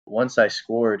once I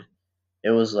scored, it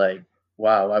was like,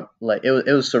 wow, it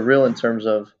was surreal in terms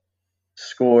of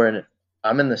score, and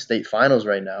I'm in the state finals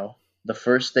right now, the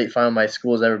first state final my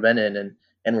school's ever been in,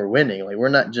 and we're winning. Like we're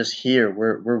not just here,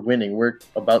 we're winning. We're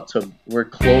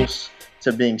close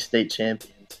to being state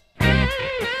champions.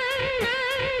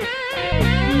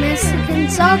 Michigan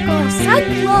Soccer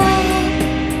Central.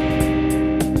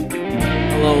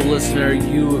 Hello, listener.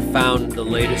 You have found the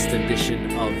latest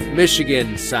edition of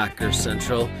Michigan Soccer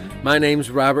Central. My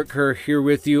name's Robert Kerr, here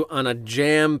with you on a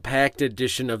jam-packed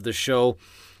edition of the show.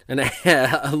 And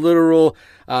a literal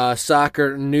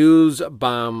soccer news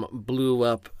bomb blew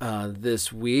up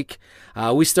this week.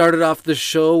 We started off the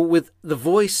show with the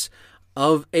voice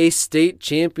of a state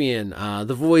champion,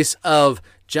 the voice of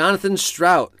Jonathan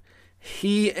Stout.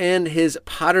 He and his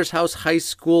Potter's House High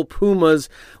School Pumas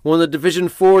won the Division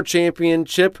IV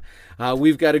championship.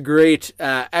 We've got a great,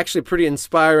 actually pretty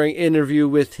inspiring interview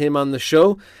with him on the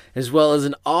show, as well as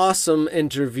an awesome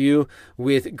interview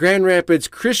with Grand Rapids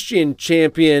Christian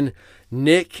champion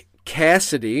Nick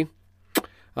Cassidy.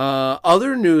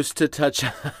 Other news to touch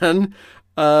on,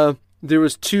 there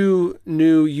was 2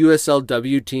 new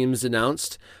USLW teams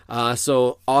announced,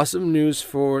 so awesome news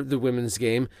for the women's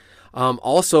game.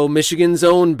 Also, Michigan's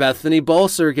own Bethany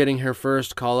Balser getting her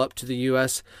first call-up to the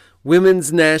U.S.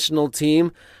 women's national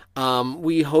team.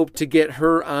 We hope to get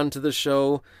her onto the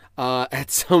show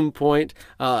at some point.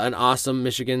 An awesome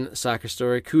Michigan soccer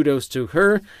story. Kudos to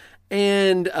her.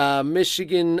 And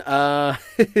Michigan,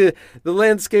 the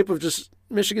landscape of just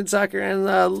Michigan soccer and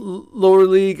lower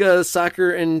league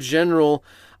soccer in general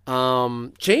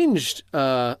changed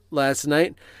last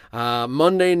night.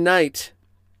 Monday night,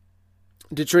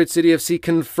 Detroit City FC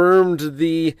confirmed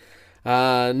the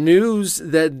news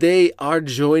that they are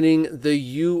joining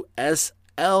the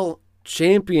USL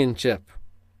Championship.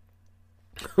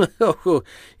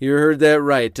 You heard that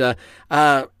right.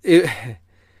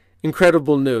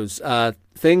 Incredible news.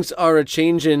 Things are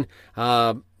a-changing.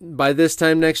 By this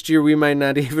time next year, we might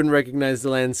not even recognize the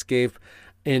landscape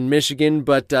in Michigan,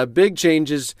 but big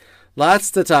changes.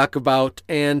 Lots to talk about,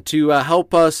 and to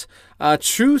help us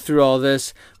chew through all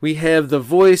this, we have the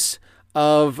voice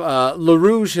of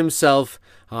LaRouge himself,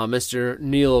 Mr.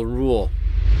 Neal Ruhl.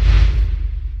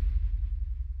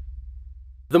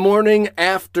 The morning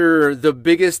after the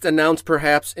biggest announcement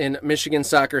perhaps in Michigan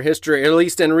soccer history, at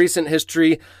least in recent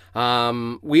history,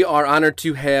 we are honored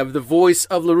to have the voice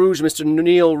of LaRouge, Mr.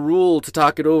 Neal Ruhl, to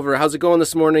talk it over. How's it going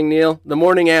this morning, Neal? The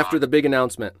morning after the big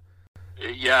announcement.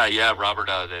 Yeah, Robert,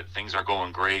 things are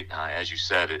going great. As you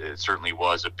said, it certainly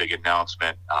was a big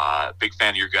announcement. Big fan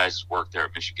of your guys' work there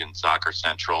at Michigan Soccer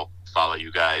Central. Follow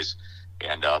you guys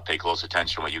and pay close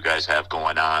attention to what you guys have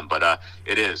going on. But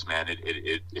it is, man,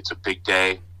 it's a big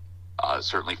day,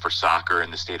 certainly for soccer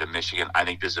in the state of Michigan. I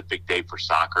think this is a big day for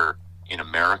soccer in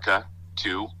America,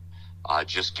 too,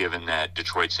 just given that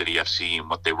Detroit City FC and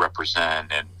what they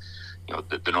represent, and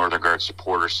the Northern Guard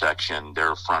supporter section,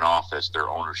 their front office, their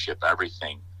ownership,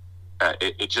 everything.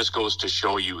 It just goes to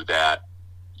show you that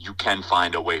you can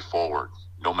find a way forward,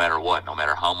 no matter what, no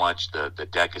matter how much the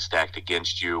deck is stacked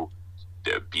against you,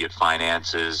 be it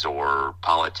finances or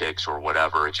politics or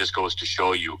whatever. It just goes to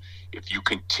show you, if you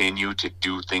continue to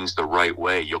do things the right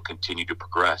way, you'll continue to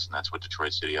progress, and that's what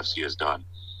Detroit City FC has done.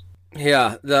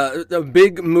 Yeah, the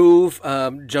big move,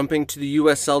 jumping to the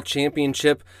USL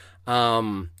Championship.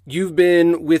 You've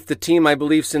been with the team, I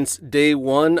believe, since day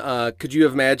one. Could you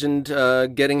have imagined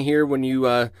getting here when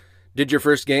you did your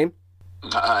first game?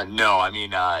 No, I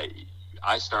mean,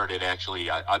 I started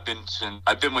actually. I've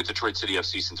been with Detroit City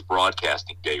FC since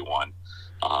broadcasting day one.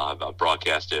 I've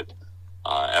broadcasted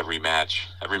every match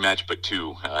but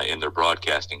 2 in their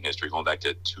broadcasting history, going back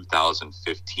to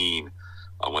 2015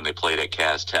 when they played at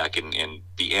Cassiday. And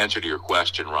the answer to your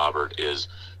question, Robert, is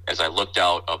as I looked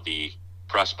out of the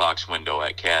press box window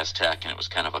at Cassiday, and it was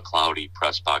kind of a cloudy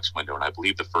press box window, and I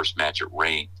believe the first match it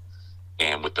rained,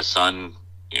 and with the sun,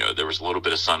 there was a little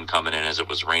bit of sun coming in as it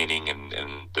was raining, and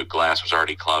the glass was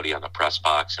already cloudy on the press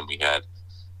box, and we had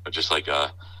just like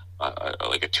a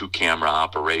 2-camera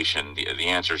operation. The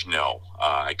answer is no.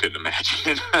 I couldn't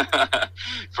imagine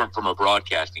from a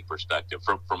broadcasting perspective,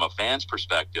 from a fan's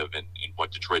perspective, and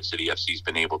what Detroit City FC's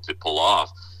been able to pull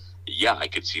off. Yeah, I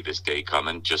could see this day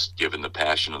coming, just given the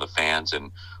passion of the fans,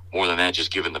 and more than that,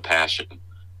 just given the passion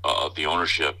of the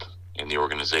ownership and the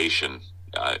organization.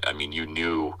 I mean, you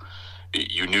knew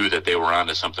that they were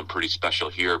onto something pretty special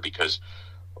here, because,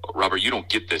 Robert, you don't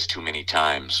get this too many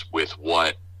times with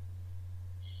what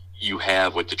you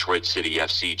have with Detroit City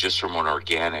FC, just from an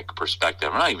organic perspective.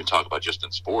 I'm not even talking about just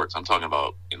in sports. I'm talking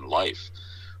about in life,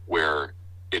 where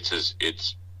it's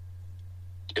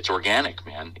it's organic,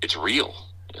 man. It's real.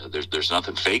 There's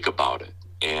nothing fake about it.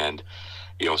 And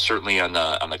certainly on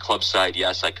the club side,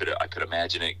 yes, I could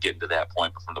imagine it getting to that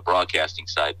point. But from the broadcasting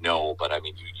side, no. But I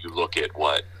mean, you look at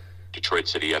what Detroit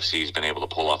City FC has been able to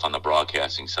pull off on the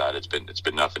broadcasting side. It's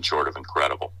been nothing short of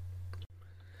incredible.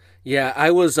 Yeah,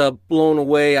 I was blown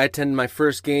away. I attended my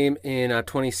first game in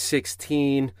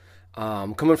 2016,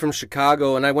 coming from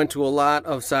Chicago, and I went to a lot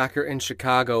of soccer in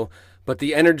Chicago. But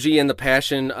the energy and the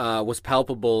passion was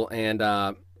palpable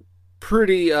and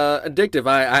pretty addictive.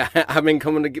 I've been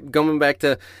coming back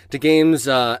to games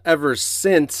ever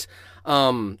since.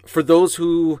 For those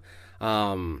who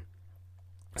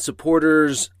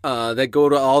supporters that go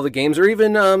to all the games, or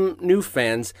even new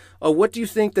fans, what do you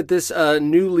think that this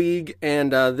new league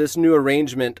and this new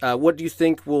arrangement, what do you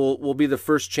think will be the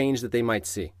first change that they might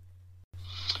see?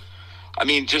 I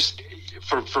mean, just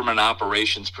from an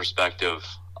operations perspective,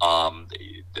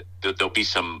 there'll be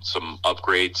some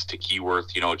upgrades to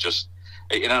Keyworth,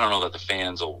 and I don't know that the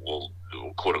fans will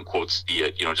quote unquote see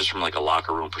it, just from like a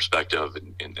locker room perspective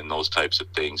and those types of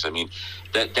things. I mean,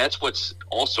 that's what's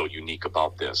also unique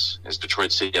about this as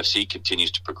Detroit City FC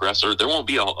continues to progress. Or there won't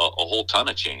be a whole ton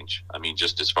of change. I mean,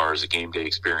 just as far as the game day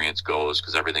experience goes,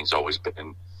 because everything's always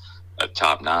been a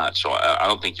top notch. So I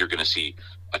don't think you're going to see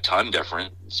a ton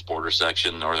different. Supporter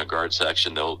section, Northern Guard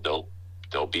section, they'll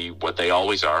be what they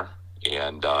always are.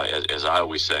 And as I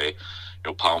always say,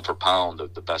 pound for pound,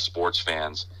 the best sports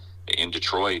fans in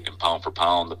Detroit, and pound for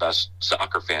pound, the best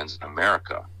soccer fans in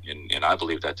America. And I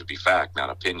believe that to be fact, not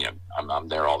opinion. I'm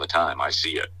there all the time. I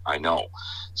see it. I know.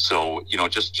 So,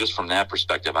 just from that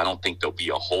perspective, I don't think there'll be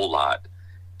a whole lot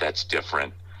that's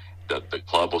different. The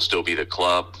club will still be the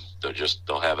club.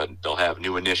 They'll have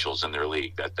new initials in their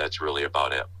league. That's really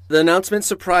about it. The announcement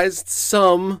surprised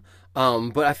some.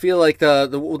 But I feel like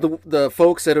the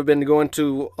folks that have been going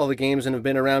to all the games and have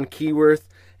been around Keyworth,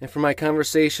 and from my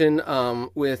conversation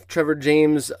with Trevor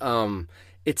James,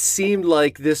 it seemed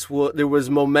like there was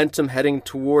momentum heading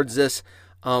towards this.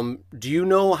 Do you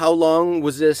know how long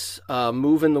was this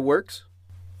move in the works?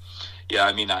 Yeah,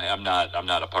 I mean, I'm not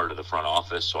a part of the front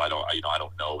office, so I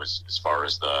don't know as far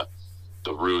as the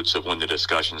roots of when the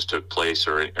discussions took place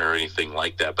or anything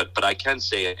like that. But I can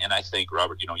say it, and I think,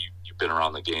 Robert, you've been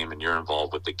around the game and you're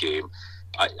involved with the game.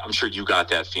 I'm sure you got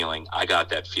that feeling. I got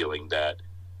that feeling that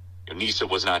NISA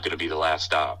was not going to be the last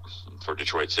stop for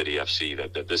Detroit City FC,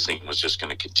 that this thing was just going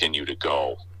to continue to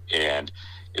go. And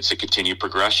it's a continued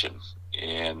progression.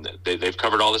 And they've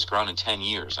covered all this ground in 10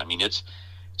 years. I mean, it's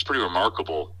pretty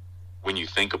remarkable when you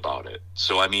think about it.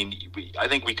 So, I mean, I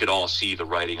think we could all see the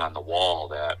writing on the wall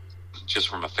that just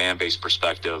from a fan base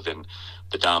perspective and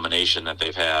the domination that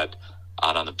they've had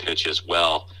out on the pitch as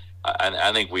well.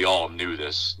 I think we all knew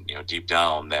this, deep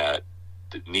down, that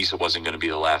NISA wasn't going to be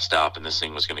the last stop and this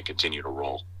thing was going to continue to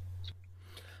roll.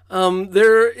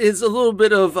 There is a little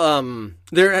bit of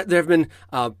there have been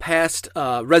past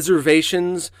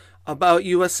reservations about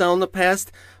USL in the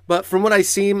past, but from what I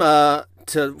seem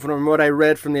from what I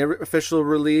read from the official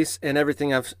release and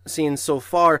everything I've seen so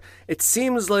far, it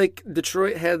seems like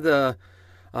Detroit had the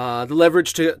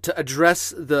leverage to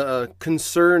address the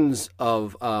concerns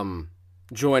of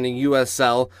joining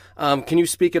USL. Can you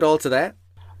speak at all to that?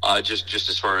 Just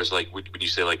as far as like when you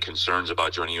say like concerns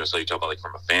about joining USL, you talk about like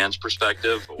from a fan's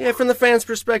perspective? Or? Yeah, from the fans'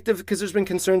 perspective, because there's been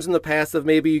concerns in the past of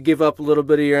maybe you give up a little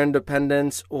bit of your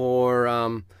independence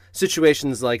or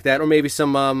situations like that, or maybe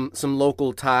some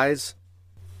local ties.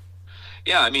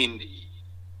 Yeah, I mean,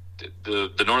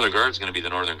 the Northern Guard is going to be the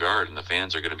Northern Guard, and the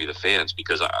fans are going to be the fans,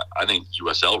 because I think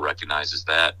USL recognizes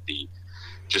that the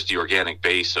organic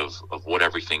base of what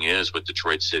everything is with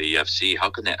Detroit City FC. How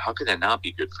can that not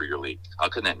be good for your league? How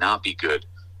can that not be good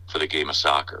for the game of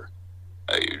soccer?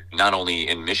 Not only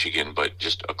in Michigan, but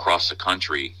just across the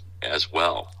country as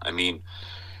well. I mean,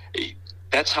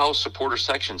 that's how supporter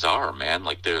sections are, man.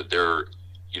 Like they're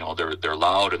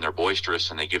loud and they're boisterous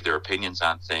and they give their opinions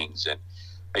on things. And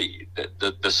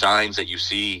the signs that you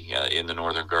see in the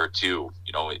Northern Guard too,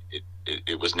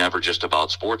 it was never just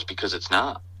about sports, because it's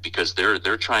not. Because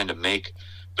they're trying to make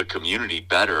the community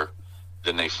better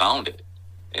than they found it.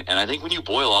 And I think when you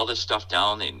boil all this stuff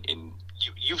down, and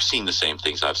you've seen the same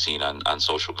things I've seen on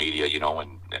social media,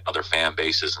 and other fan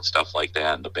bases and stuff like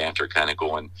that, and the banter kind of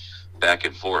going back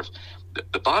and forth.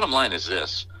 The bottom line is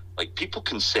this: like, people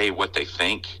can say what they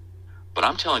think, but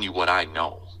I'm telling you what I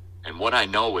know. And what I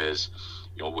know is,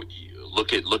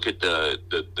 look at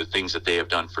the things that they have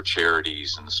done for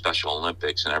charities and the Special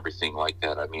Olympics and everything like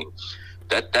that. I mean,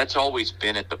 that's always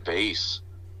been at the base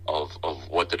of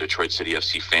what the Detroit City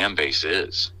FC fan base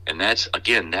is. And that's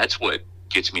what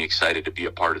gets me excited to be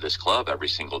a part of this club every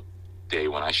single day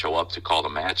when I show up to call the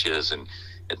matches and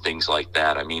things like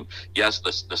that. I mean, yes,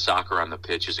 the soccer on the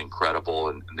pitch is incredible,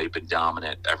 and they've been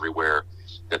dominant everywhere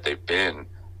that they've been.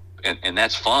 And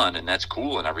that's fun and that's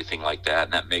cool and everything like that,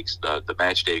 and that makes the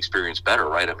match day experience better,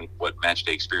 right? I mean, what match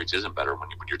day experience isn't better when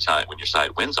your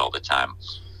side wins all the time?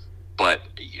 But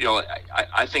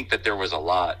I think that there was a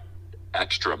lot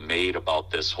extra made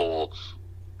about this whole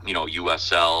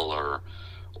USL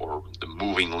or the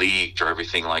moving league or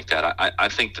everything like that. I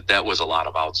think that was a lot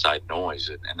of outside noise,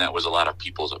 and that was a lot of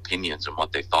people's opinions and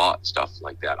what they thought, stuff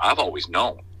like that. I've always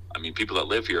known. I mean, people that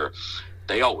live here,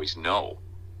 they always know.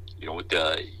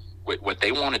 What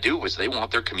they want to do is they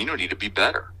want their community to be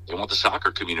better. They want the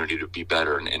soccer community to be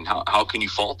better. And how can you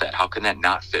fault that? How can that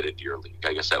not fit into your league?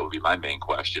 I guess that would be my main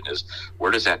question, is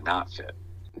where does that not fit?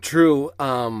 True.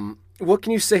 What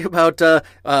can you say about,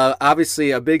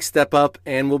 obviously, a big step up,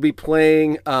 and we'll be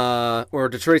playing, or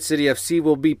Detroit City FC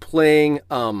will be playing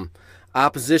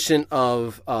opposition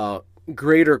of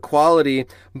greater quality,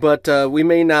 but we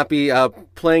may not be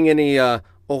playing any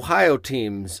Ohio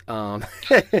teams.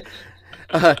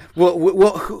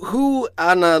 Who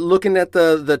on looking at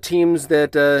the teams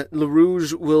that Le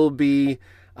Rouge will be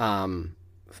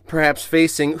perhaps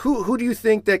facing, who do you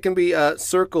think that can be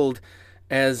circled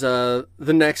as the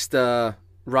next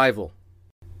rival?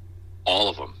 All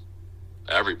of them,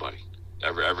 everybody,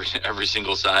 every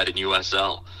single side in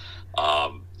USL.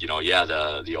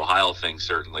 The Ohio thing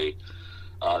certainly.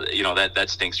 That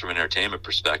stinks from an entertainment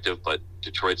perspective, but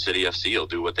Detroit City FC will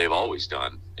do what they've always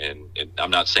done. And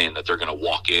I'm not saying that they're going to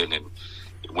walk in and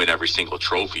win every single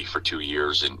trophy for 2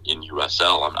 years in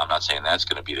USL. I'm not saying that's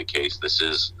going to be the case. This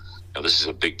is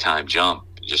a big time jump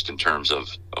just in terms of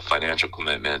financial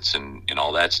commitments and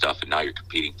all that stuff. And now you're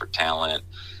competing for talent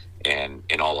and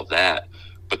all of that.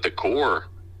 But the core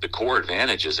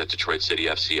advantages at Detroit City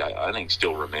FC, I think,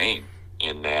 still remain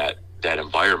in that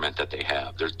environment that they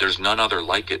have. There's none other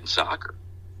like it in soccer.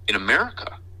 In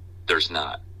America, there's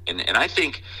not. And I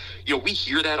think, we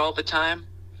hear that all the time,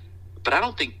 but I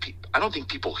don't think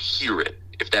people hear it,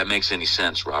 if that makes any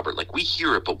sense, Robert. Like, we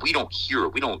hear it, but we don't hear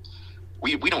it. We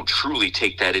don't truly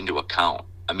take that into account.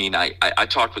 I mean, I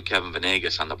talked with Kevin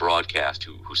Venegas on the broadcast,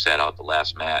 who sat out the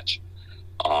last match,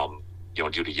 due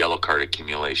to yellow card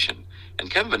accumulation. And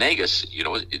Kevin Venegas,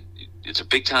 it's a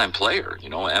big time player,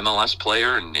 MLS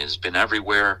player, and has been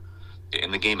everywhere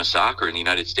in the game of soccer in the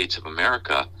United States of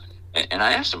America. And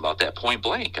I asked him about that point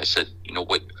blank. I said,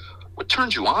 what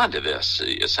turned you on to this,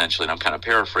 essentially? And I'm kind of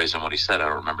paraphrasing what he said. I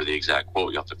don't remember the exact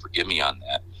quote. You'll have to forgive me on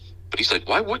that. But he said,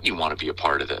 why wouldn't you want to be a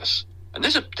part of this? And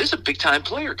there's a big time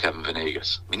player, Kevin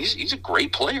Venegas. I mean, he's a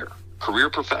great player, career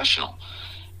professional.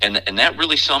 And that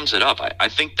really sums it up. I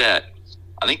think that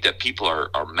people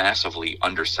are massively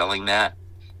underselling that.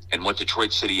 And what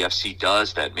Detroit City FC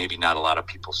does that maybe not a lot of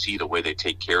people see, the way they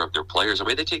take care of their players, the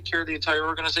way they take care of the entire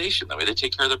organization, the way they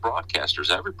take care of their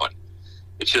broadcasters, everybody.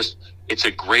 It's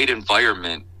a great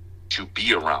environment to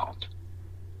be around.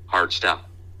 Hard stop.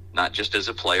 Not just as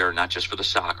a player, not just for the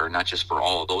soccer, not just for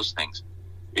all of those things.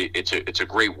 It's a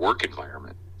great work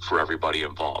environment for everybody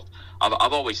involved.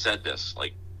 I've always said this,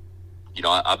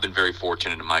 I've been very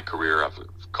fortunate in my career. I've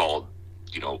called,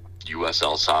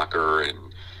 USL soccer and,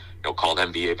 called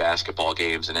NBA basketball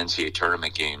games and NCAA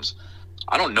tournament games.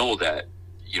 I don't know that,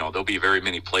 there'll be very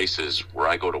many places where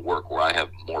I go to work where I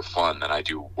have more fun than I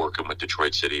do working with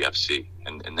Detroit City FC.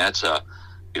 And that's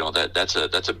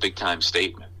that's a big time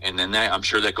statement. And then I'm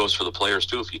sure that goes for the players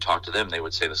too. If you talk to them, they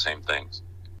would say the same things.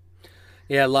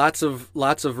 Yeah, lots of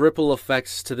ripple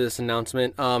effects to this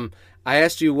announcement. I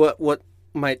asked you what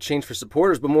might change for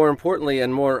supporters, but more importantly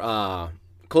and more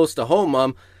close to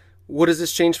home, what does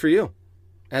this change for you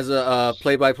as a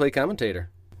play-by-play commentator?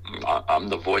 I'm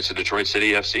the voice of Detroit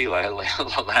City FC,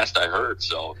 last I heard.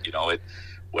 So,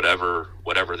 whatever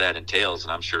that entails,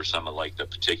 and I'm sure some of the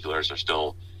particulars are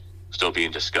still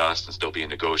being discussed and still being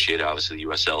negotiated. Obviously, the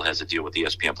USL has a deal with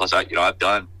ESPN Plus. I've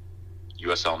done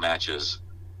USL matches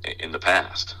in the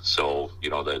past, so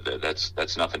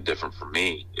that's nothing different for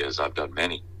me. Is I've done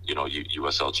many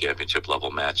USL Championship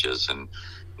level matches and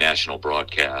national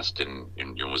broadcast, and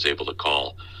was able to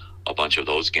call a bunch of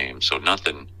those games. So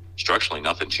structurally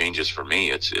nothing changes for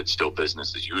me. It's still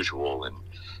business as usual, and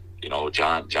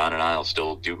John and I'll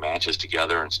still do matches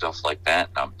together and stuff like that.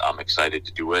 And I'm excited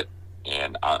to do it,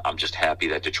 and I'm just happy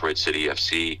that Detroit City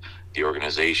FC, the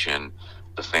organization,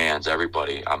 the fans,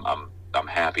 everybody, I'm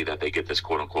happy that they get this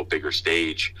quote unquote bigger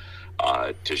stage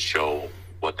to show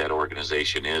what that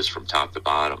organization is from top to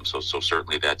bottom. So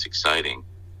certainly that's exciting.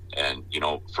 And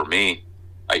for me,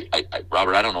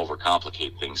 Robert, I don't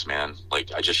overcomplicate things, man.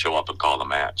 I just show up and call the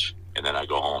match, and then I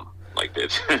go home. Like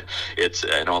it's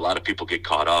I know a lot of people get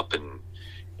caught up in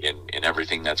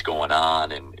everything that's going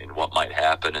on and what might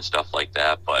happen and stuff like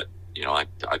that. But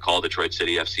I call Detroit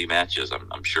City FC matches.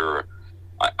 I'm sure.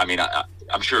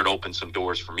 I'm sure it opens some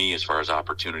doors for me as far as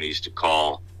opportunities to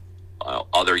call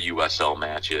other USL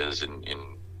matches and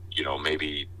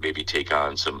maybe take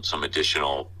on some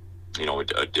additional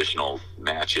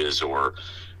matches or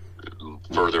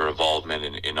further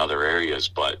involvement in other areas.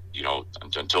 But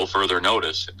until further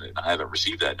notice, and I haven't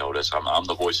received that notice, I'm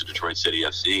the voice of Detroit City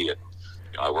FC, and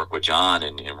I work with John,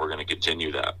 and we're going to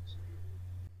continue that.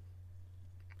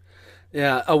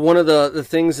 Yeah, one of the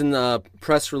things in the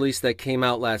press release that came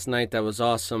out last night that was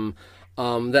awesome,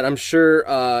 that I'm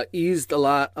sure eased a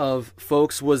lot of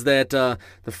folks, was that the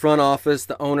front office,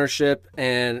 the ownership,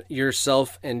 and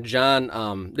yourself and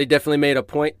John, they definitely made a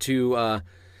point to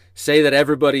say that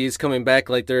everybody's coming back,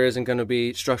 like there isn't going to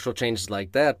be structural changes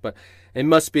like that. But it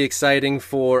must be exciting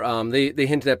for, they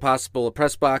hinted at possible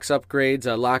press box upgrades,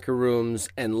 locker rooms,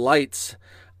 and lights.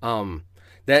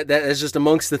 That is just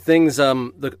amongst the things.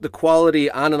 The quality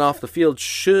on and off the field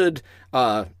should,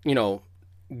 go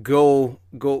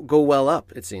well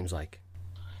up. It seems like.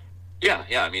 Yeah.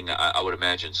 I mean, I would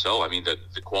imagine so. I mean,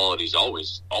 the quality's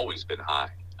always been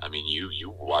high. I mean, you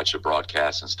watch a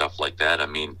broadcast and stuff like that. I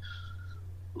mean,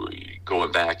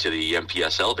 going back to the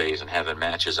MPSL days and having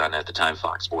matches on, at the time,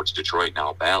 Fox Sports Detroit,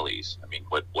 now Bally's. I mean,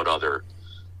 what other?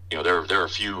 There are a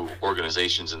few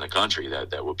organizations in the country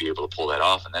that would be able to pull that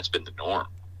off, and that's been the norm,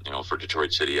 for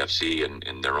Detroit City FC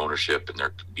and their ownership and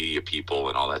their media people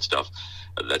and all that stuff.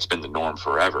 That's been the norm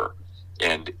forever.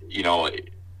 And,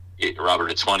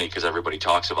 Robert, it's funny because everybody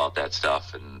talks about that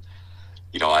stuff, and,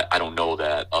 I don't know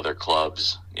that other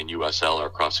clubs in USL or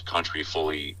across the country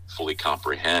fully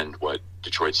comprehend what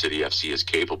Detroit City FC is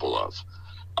capable of.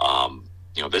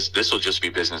 This will just be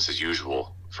business as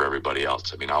usual for everybody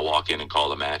else. I mean, I'll walk in and call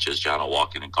the matches. John will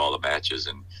walk in and call the matches,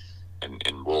 and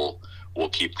we'll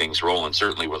keep things rolling.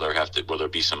 Certainly, will there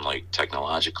be some like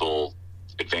technological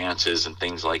advances and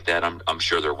things like that? I'm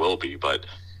sure there will be, but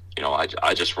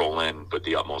I just roll in with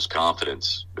the utmost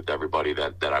confidence with everybody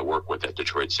that I work with at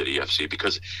Detroit City FC,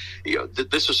 because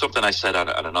this was something I said on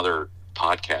another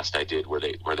podcast I did where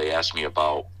they asked me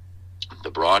about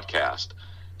the broadcast.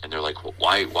 And they're like, well,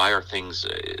 why are things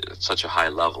at such a high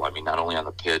level? I mean, not only on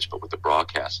the pitch, but with the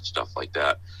broadcast and stuff like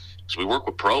that. Because we work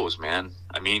with pros, man.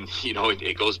 I mean,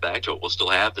 it goes back to it. We'll still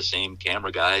have the same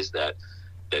camera guys that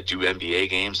do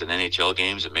NBA games and NHL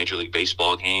games and Major League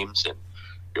Baseball games.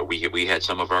 And we had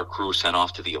some of our crew sent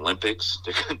off to the Olympics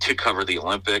to cover the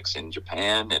Olympics in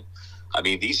Japan. And I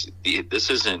mean, this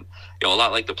isn't a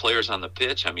lot like the players on the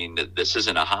pitch. I mean, this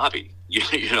isn't a hobby.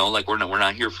 Like we're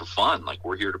not here for fun. Like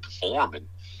we're here to perform and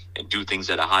do things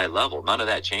at a high level. None of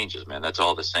that changes, man. That's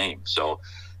all the same. So,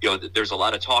 there's a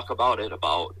lot of talk about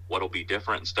what'll be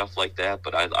different and stuff like that.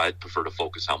 But I'd prefer to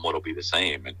focus on what'll be the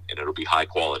same, and it'll be high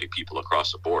quality people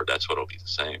across the board. That's what'll be the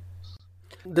same.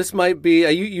 This might be,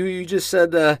 you just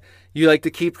said you like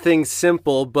to keep things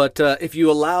simple, but if you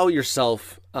allow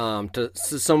yourself to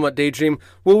somewhat daydream,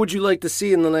 what would you like to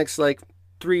see in the next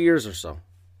 3 years or so?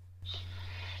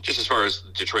 Just as far as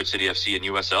Detroit City FC and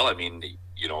USL, I mean,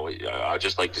 I'd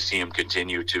just like to see them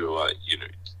continue to,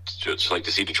 just like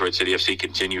to see Detroit City FC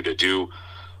continue to do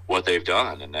what they've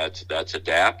done, and that's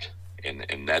adapt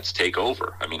and that's take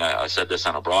over. I mean, I said this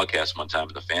on a broadcast one time,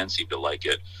 and the fans seemed to like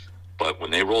it. But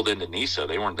when they rolled into NISA,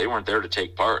 they weren't there to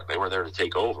take part. They were there to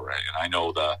take over, and I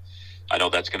know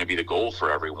that's going to be the goal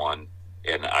for everyone.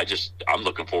 And I'm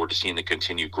looking forward to seeing the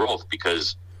continued growth,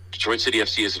 because Detroit City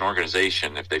FC is an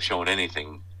organization. If they've shown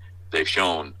anything, they've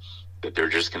shown that they're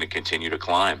just going to continue to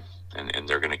climb, and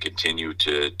they're going to continue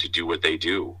to do what they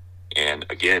do. And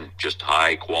again, just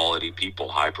high quality people,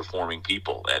 high performing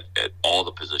people at all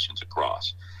the positions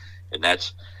across. And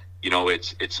that's,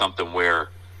 it's something where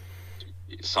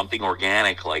something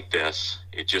organic like this,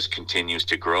 it just continues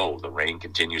to grow. The rain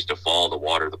continues to fall, the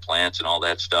water, the plants, and all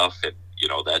that stuff. And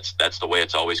that's the way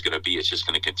it's always going to be. It's just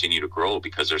going to continue to grow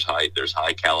because there's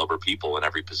high caliber people in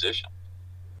every position.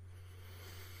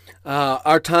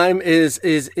 Our time is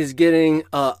getting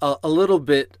a little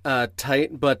bit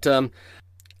tight, but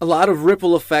a lot of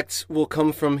ripple effects will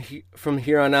come from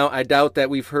here on out. I doubt that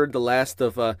we've heard the last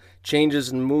of changes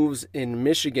and moves in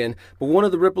Michigan, but one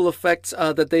of the ripple effects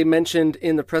that they mentioned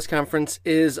in the press conference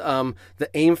is the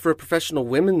aim for a professional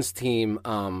women's team.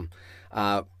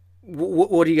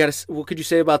 What do you got? What could you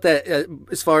say about that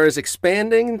as far as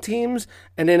expanding teams?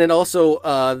 And then it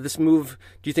also this move.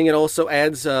 Do you think it also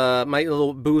adds a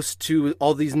little boost to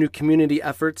all these new community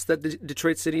efforts that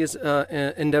Detroit City is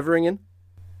endeavoring in?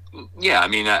 Yeah, I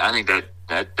mean, I think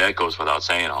that goes without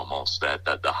saying almost, that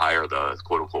the higher the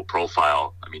quote unquote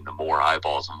profile, I mean, the more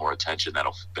eyeballs and more attention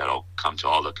that'll come to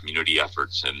all the community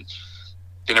efforts and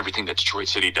everything that Detroit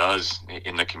City does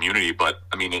in the community. But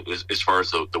I mean, as far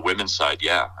as the women's side,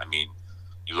 yeah, I mean,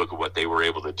 you look at what they were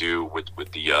able to do with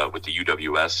the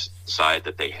UWS side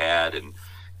that they had, and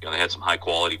they had some high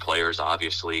quality players,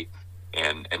 obviously,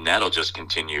 and that'll just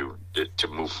continue to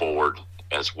move forward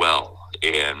as well.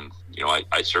 And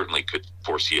I certainly could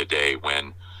foresee a day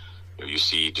when you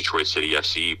see Detroit City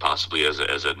FC possibly as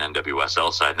an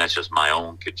NWSL side, and that's just my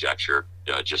own conjecture.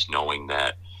 Just knowing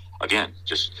that, again,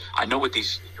 I know what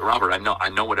these, Robert. I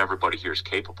know what everybody here is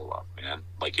capable of, man.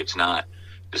 Like,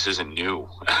 this isn't new.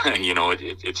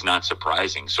 It's not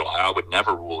surprising. So I would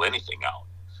never rule anything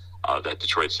out that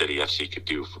Detroit City FC could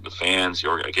do for the fans.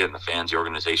 The fans, the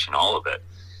organization, all of it.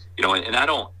 And I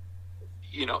don't.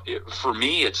 For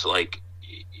me, it's like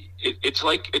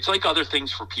other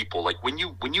things for people. Like when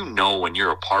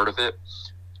you're a part of it,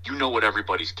 what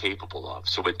everybody's capable of.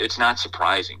 So it's not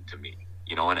surprising to me.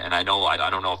 And I know, I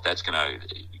don't know if that's going to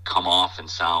come off and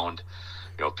sound,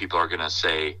 people are going to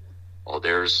say, oh,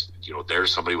 there's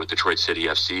somebody with Detroit City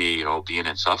FC, being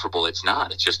insufferable. It's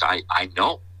not. It's just, I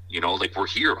know, like, we're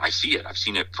here. I see it. I've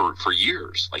seen it for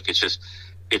years. Like,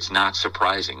 it's not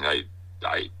surprising.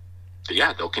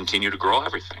 They'll continue to grow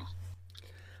everything.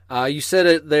 You said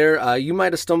it there. You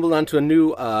might have stumbled onto a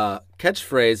new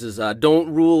catchphrase, is don't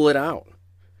rule it out.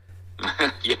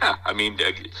 Yeah, I mean,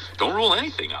 don't rule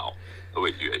anything out.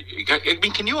 I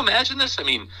mean, can you imagine this? I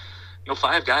mean,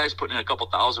 5 guys putting in a couple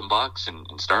 $1,000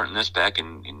 and starting this back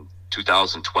in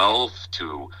 2012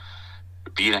 to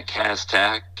being at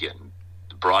Cassiday and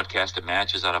broadcasting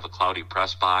matches out of a cloudy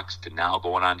press box to now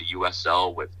going on to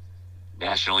USL with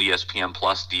national ESPN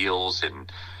Plus deals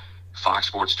and Fox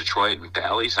Sports Detroit and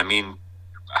Bally's. I mean,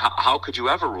 how could you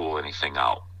ever rule anything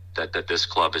out that this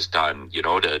club has done,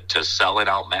 to selling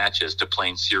out matches, to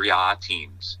playing Serie A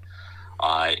teams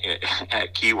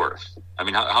at Keyworth? I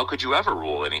mean, how could you ever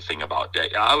rule anything about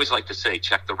that? I always like to say,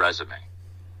 check the resume.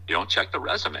 Check the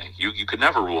resume. You could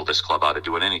never rule this club out of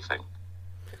doing anything.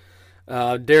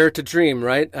 Dare to dream,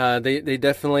 right? They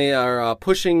definitely are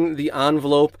pushing the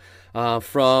envelope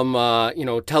from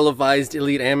televised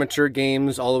elite amateur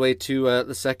games all the way to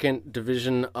the second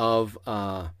division of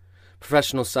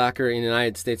professional soccer in the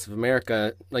United States of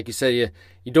America. Like you said,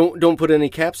 you don't put any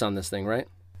caps on this thing, right?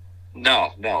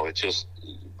 No, it's just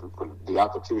the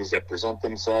opportunities that present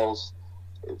themselves.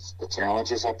 It's the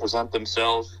challenges that present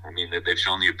themselves. I mean, they've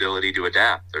shown the ability to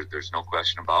adapt. There's no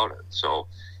question about it. So,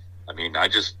 I mean,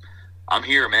 I'm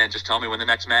here, man. Just tell me when the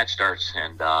next match starts,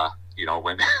 and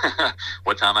when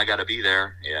what time I got to be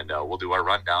there, and we'll do our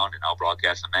rundown, and I'll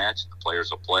broadcast the match. The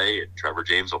players will play, and Trevor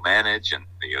James will manage, and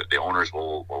the owners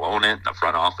will own it, and the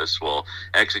front office will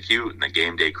execute, and the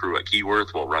game day crew at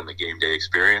Keyworth will run the game day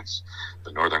experience.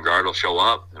 The Northern Guard will show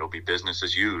up. It'll be business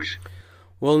as usual.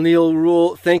 Well, Neal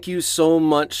Ruhl, thank you so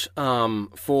much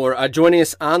for joining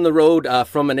us on the road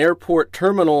from an airport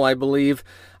terminal, I believe.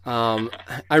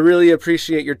 I really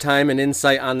appreciate your time and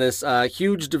insight on this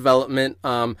huge development.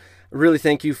 Really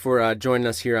thank you for joining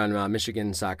us here on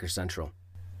Michigan Soccer Central.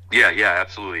 Yeah,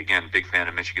 absolutely. Again, big fan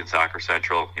of Michigan Soccer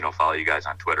Central. Follow you guys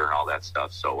on Twitter and all that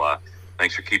stuff. So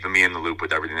thanks for keeping me in the loop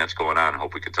with everything that's going on. I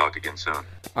hope we can talk again soon. All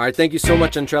right, thank you so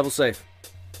much and travel safe.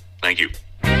 Thank you.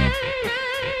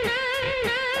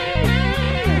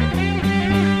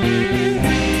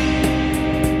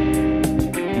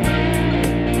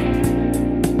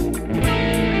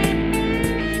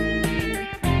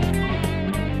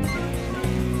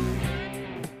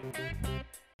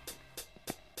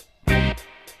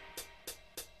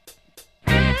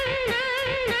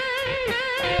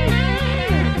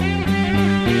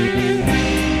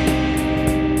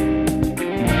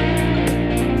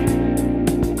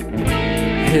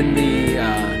 In the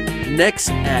next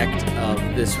act of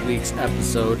this week's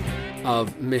episode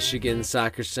of Michigan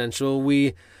Soccer Central,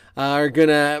 we are going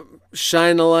to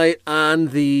shine a light on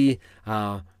the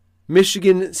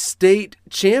Michigan State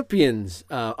champions.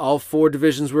 All 4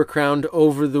 divisions were crowned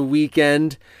over the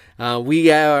weekend. We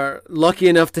are lucky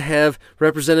enough to have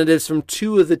representatives from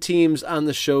 2 of the teams on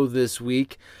the show this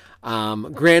week.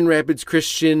 Grand Rapids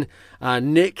Christian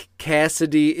Nick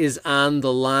Cassidy is on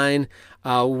the line.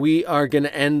 We are going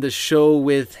to end the show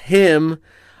with him.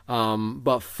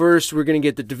 But first, we're going to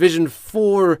get the Division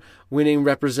 4 winning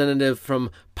representative from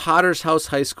Potter's House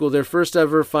High School, their first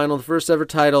ever final, first ever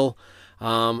title.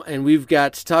 And we've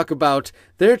got to talk about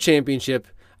their championship,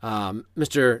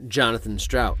 Mr. Jonathan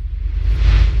Stout.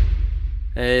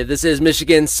 Hey, this is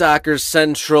Michigan Soccer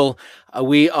Central.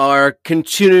 We are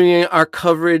continuing our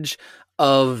coverage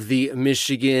of the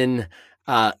Michigan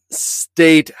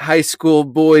state high school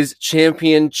boys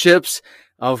championships.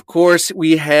 Of course,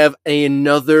 we have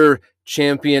another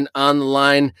champion on the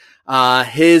line.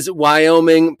 His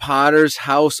Wyoming Potter's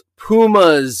House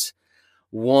Pumas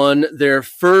won their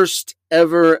first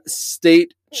ever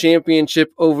state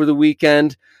championship over the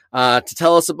weekend. To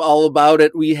tell us all about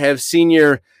it, we have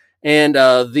senior and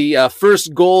the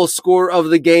first goal scorer of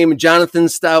the game, Jonathan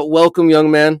Stout. Welcome,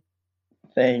 young man.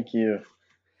 Thank you.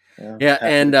 Yeah, Happy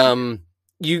and to be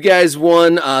here. you guys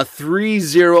won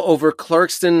 3-0 over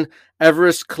Clarkston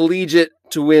Everest Collegiate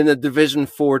to win the Division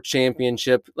 4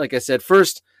 championship. Like I said,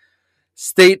 first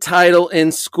state title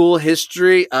in school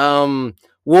history. How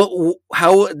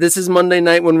this is Monday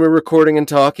night when we're recording and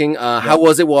talking. How Yep.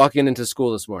 was it walking into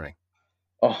school this morning?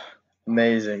 Oh,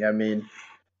 amazing. I mean,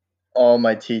 all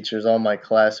my teachers, all my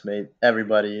classmates,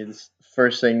 everybody. It's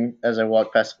first thing as I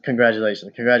walk past.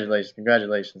 Congratulations, congratulations,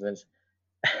 congratulations. And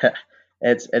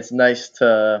it's nice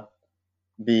to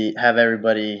be have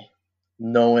everybody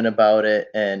knowing about it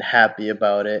and happy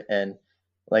about it, and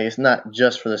like it's not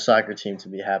just for the soccer team to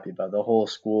be happy about. The whole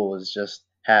school was just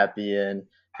happy and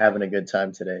having a good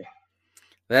time today.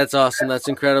 That's awesome. That's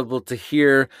incredible to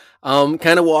hear.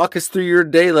 Kind of walk us through your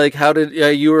day. Like, how did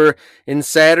you were in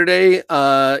Saturday?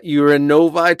 You were in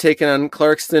Novi taking on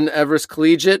Clarkston Everest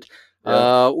Collegiate.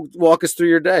 Yep. Walk us through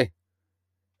your day.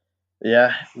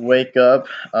 Yeah, wake up.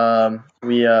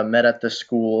 We met at the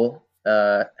school,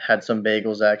 had some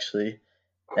bagels actually,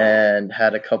 and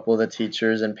had a couple of the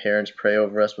teachers and parents pray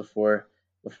over us before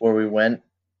we went,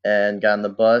 and got on the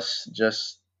bus.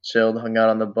 Just chilled, hung out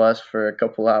on the bus for a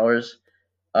couple hours.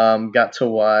 Got to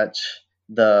watch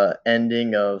the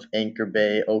ending of Anchor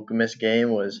Bay Okemos game.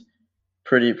 Was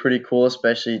pretty cool,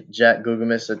 especially Jack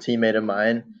Gugamis, a teammate of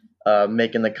mine,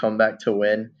 making the comeback to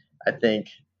win. I think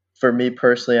for me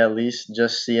personally, at least,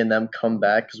 just seeing them come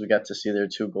back because we got to see their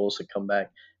two goals to come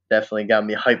back definitely got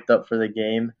me hyped up for the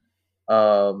game.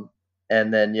 Um,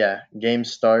 and then yeah, game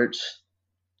starts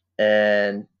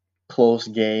and close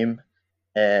game,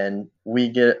 and we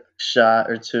get a shot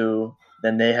or two.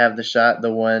 Then they have the shot,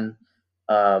 the one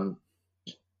um,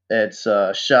 it's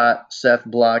a shot. Seth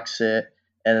blocks it,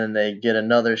 and then they get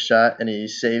another shot, and he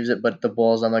saves it, but the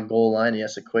ball's on the goal line. He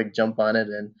has to quick jump on it,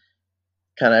 and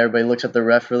kind of everybody looks at the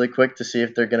ref really quick to see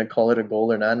if they're going to call it a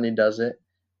goal or not, and he does it.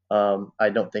 I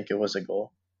don't think it was a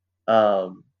goal.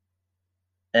 Um,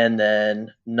 and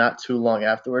then not too long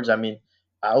afterwards, I mean,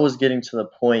 I was getting to the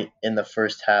point in the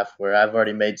first half where I've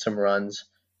already made some runs.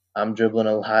 I'm dribbling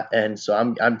a lot, and so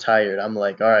I'm tired. I'm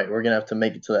like, all right, we're gonna have to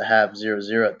make it to the half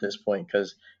 0-0 at this point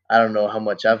because I don't know how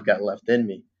much I've got left in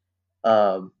me.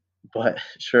 Um, but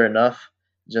sure enough,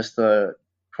 just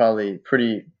probably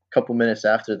pretty couple minutes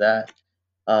after that,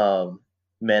 um,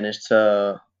 managed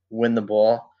to win the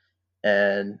ball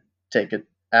and take it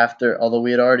after. Although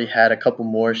we had already had a couple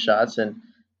more shots and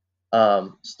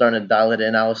starting to dial it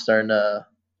in, I was starting to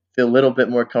feel a little bit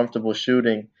more comfortable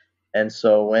shooting. And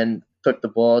so when took the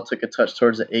ball, took a touch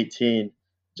towards the 18,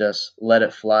 just let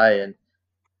it fly, and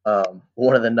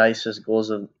one of the nicest goals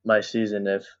of my season,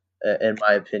 if in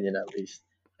my opinion at least.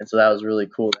 And so that was really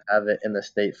cool to have it in the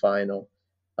state final.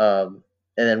 And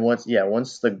then once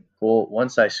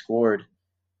I scored,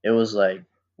 it was like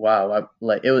wow,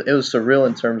 it was surreal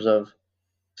in terms of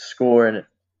scoring.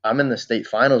 I'm in the state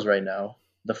finals right now,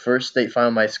 the first state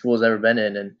final my school's ever been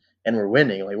in, and we're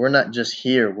winning. Like we're not just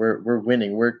here, we're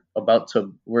winning.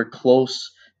 We're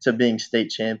close to being state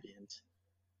champions.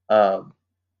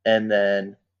 And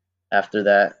then after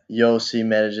that, Yossi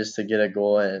manages to get a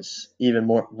goal, and it's even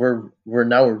more. We're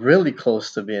really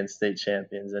close to being state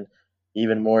champions, and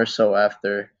even more so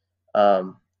after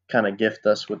kind of gift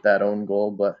us with that own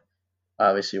goal. But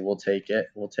obviously, we'll take it.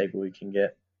 We'll take what we can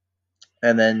get.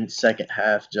 And then second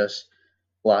half, just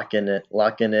locking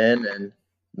in, and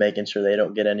making sure they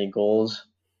don't get any goals.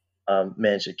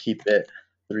 Managed to keep it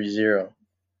 3-0.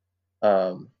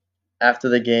 Um, After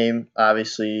the game,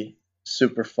 obviously,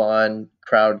 super fun.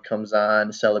 Crowd comes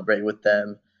on, celebrate with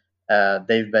them.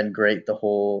 They've been great the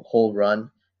whole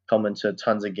run, coming to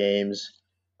tons of games.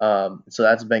 So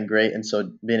that's been great, and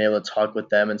so being able to talk with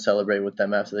them and celebrate with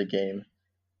them after the game.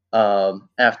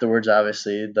 Afterwards,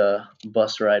 obviously, the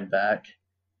bus ride back.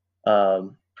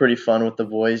 Pretty fun with the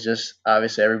boys. Just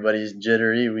obviously everybody's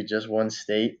jittery. We just won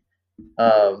state.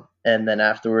 And then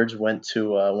afterwards went to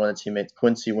one of the teammates,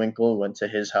 Quincy Winkle, went to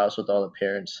his house with all the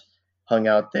parents, hung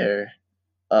out there,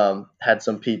 had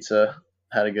some pizza,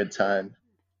 had a good time.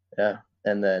 Yeah.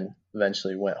 And then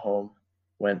eventually went home,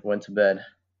 went to bed.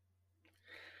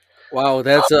 Wow,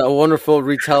 that's a wonderful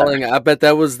retelling. I bet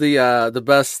that was the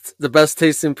best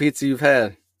tasting pizza you've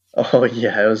had. Oh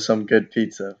yeah, it was some good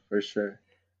pizza for sure.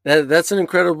 That's an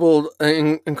incredible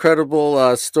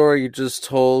story you just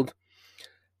told.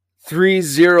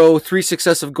 3-0, three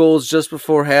successive goals just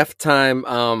before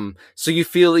halftime. So you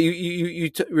feel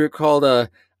you recalled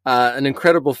an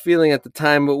incredible feeling at the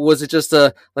time. But was it just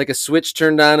a switch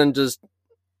turned on and just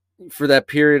for that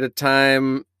period of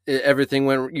time everything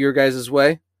went your guys'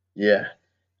 way? Yeah,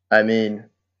 I mean,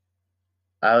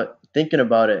 I thinking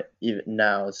about it even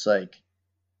now, it's like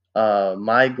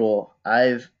my goal.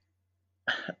 I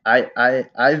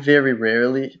very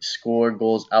rarely score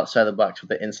goals outside the box with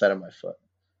the inside of my foot.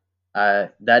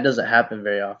 That doesn't happen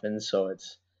very often, so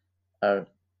it's a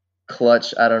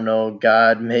clutch. I don't know,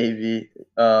 God maybe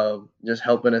just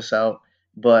helping us out,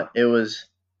 but it was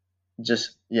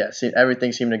just yeah. See,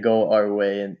 everything seemed to go our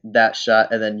way, and that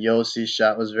shot, and then Yossi's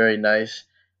shot was very nice.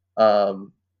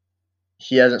 Um,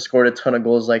 he hasn't scored a ton of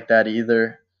goals like that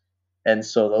either. And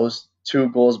so those two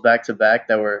goals back to back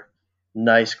that were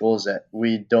nice goals that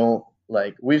we don't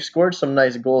like. We've scored some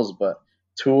nice goals, but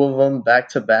two of them back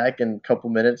to back in a couple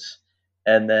minutes,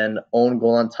 and then own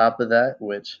goal on top of that,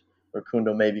 which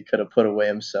Rakundo maybe could have put away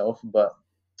himself, but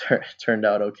turned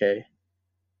out okay.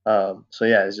 So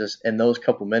yeah, it's just in those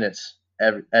couple minutes,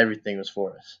 everything was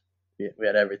for us. We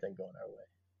had everything going our way.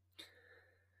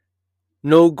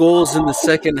 No goals in the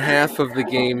second half of the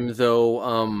game,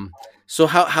 though. So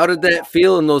how did that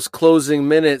feel in those closing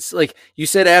minutes? Like you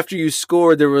said, after you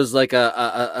scored, there was like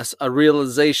a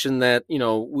realization that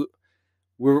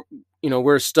we're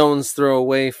we're a stone's throw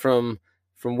away from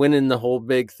winning the whole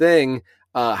big thing.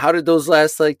 How did those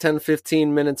last like 10-15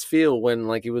 minutes feel when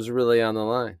like it was really on the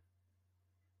line?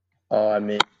 I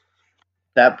mean,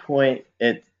 that point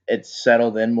it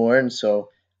settled in more, and so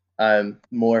I'm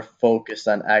more focused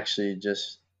on actually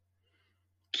just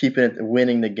keeping it,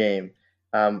 winning the game.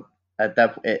 At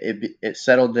that it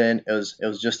settled in. It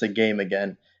was just a game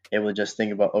again. It was just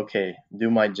think about okay,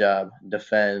 do my job,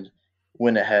 defend,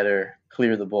 win a header,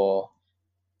 clear the ball,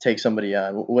 take somebody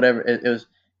on, whatever.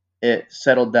 It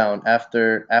settled down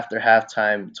after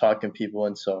halftime, talking people,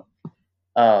 and so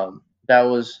that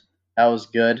was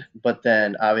good. But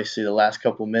then obviously the last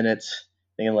couple minutes,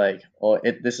 thinking like, oh,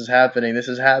 this is happening, this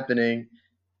is happening.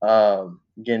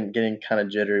 Getting kind of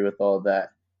jittery with all that,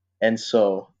 and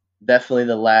so definitely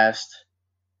the last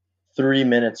 3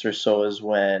 minutes or so is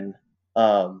when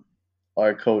um,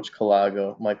 our coach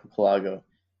Michael Colago,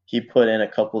 he put in a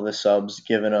couple of the subs,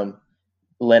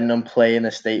 letting them play in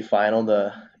the state final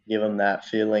to give them that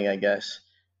feeling, I guess.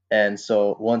 And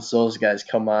so once those guys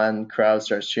come on, crowd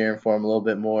starts cheering for them a little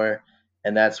bit more,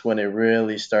 and that's when it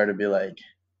really started to be like,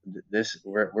 this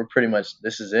we're pretty much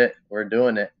this is it, we're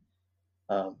doing it.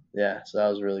 Yeah, so that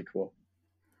was really cool.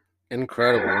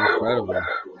 Incredible.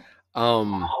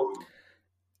 Um,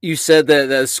 you said that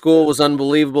the school was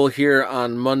unbelievable here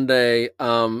on Monday.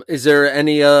 Is there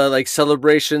any like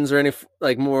celebrations or any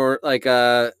like more like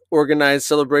organized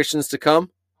celebrations to come?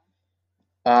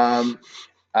 Um,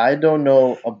 I don't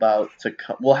know about to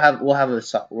come. We'll have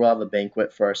a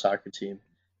banquet for our soccer team,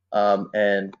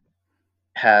 and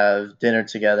have dinner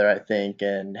together, I think,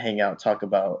 and hang out, talk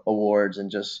about awards,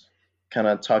 and just kind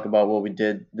of talk about what we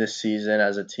did this season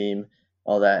as a team,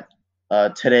 all that.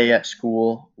 Today at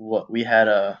school, what we had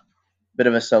a bit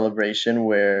of a celebration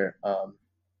where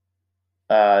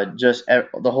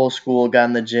the whole school got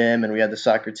in the gym and we had the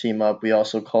soccer team up. We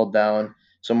also called down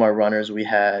some of our runners. We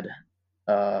had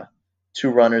uh,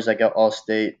 two runners that got all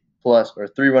state plus, or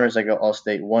three runners that got all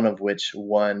state, one of which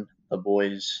won the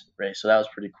boys race. So that was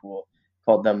pretty cool.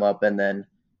 Called them up, and then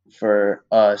for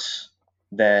us,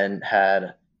 then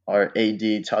had our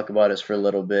AD talk about us for a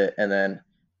little bit, and then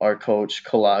our coach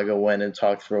Kalaga went and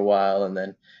talked for a while, and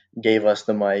then gave us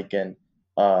the mic, and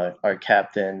our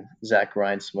captain Zach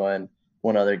Reinsma and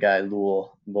one other guy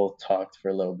Lul both talked for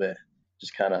a little bit,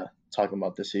 just kind of talking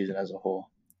about the season as a whole.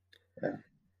 Yeah.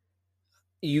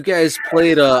 You guys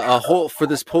played a whole for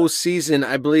this postseason.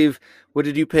 I believe. What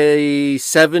did you play?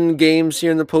 7 games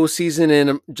here in the postseason,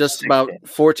 and just Six about games.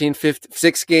 14, 15,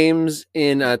 6 games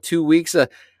in 2 weeks.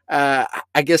 I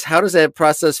guess how does that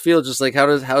process feel? Just like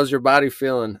how's your body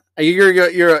feeling?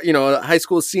 You're a high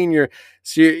school senior,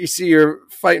 so you see you're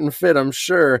fighting fit. I'm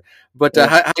sure, but Yeah.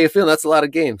 how you feeling? That's a lot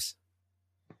of games.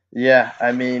 Yeah,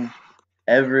 I mean,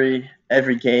 every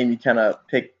game you kind of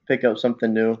pick up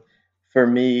something new. For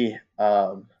me,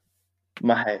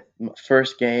 my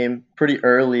first game pretty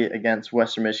early against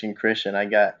Western Michigan Christian, I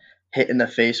got hit in the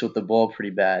face with the ball pretty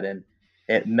bad, and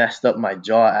it messed up my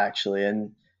jaw actually,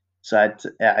 and so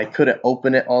I couldn't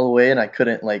open it all the way, and I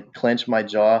couldn't like clench my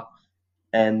jaw,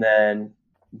 and then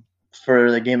for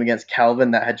the game against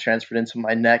Calvin, that had transferred into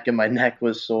my neck, and my neck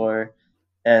was sore.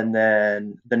 And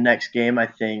then the next game, I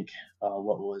think,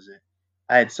 what was it?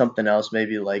 I had something else,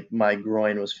 maybe like my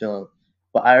groin was feeling.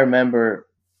 But I remember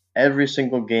every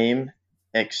single game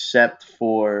except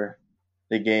for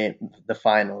the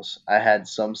finals. I had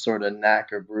some sort of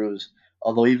knack or bruise.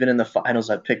 Although even in the finals,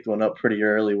 I picked one up pretty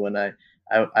early when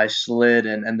I slid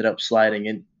and ended up sliding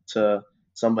into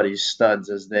somebody's studs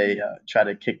as they tried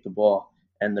to kick the ball.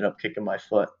 Ended up kicking my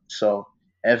foot. So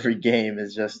every game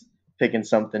is just picking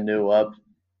something new up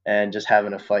and just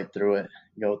having to fight through it,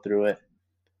 go through it.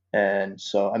 And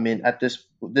so, I mean, at this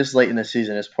late in the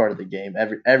season, it's part of the game.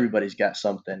 Everybody's got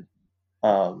something.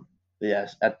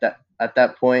 Yes, at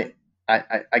that point,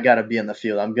 I gotta be on the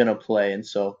field. I'm gonna play, and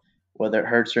so whether it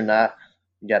hurts or not,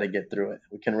 you gotta get through it.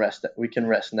 We can rest. We can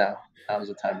rest now. Now's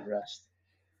the time to rest.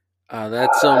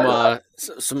 That's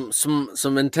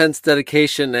some intense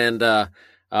dedication and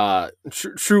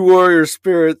true warrior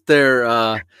spirit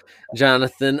there,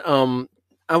 Jonathan.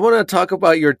 I want to talk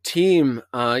about your team.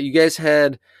 You guys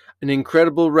had an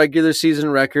incredible regular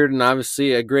season record and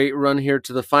obviously a great run here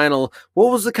to the final.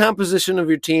 What was the composition of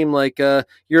your team? Like,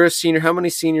 you're a senior. How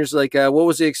many seniors? Like, what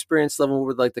was the experience level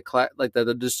with like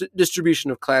the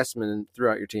distribution of classmen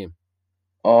throughout your team?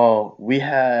 Oh, we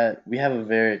have a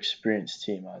very experienced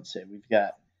team. I would say we've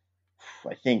got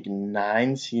I think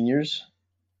 9 seniors.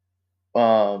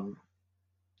 Um,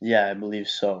 yeah, I believe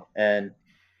so. And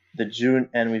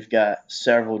we've got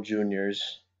several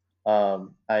juniors.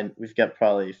 We've got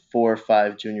probably 4 or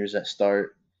 5 juniors that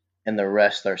start, and the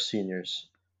rest are seniors.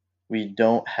 We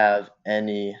don't have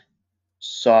any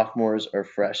sophomores or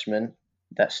freshmen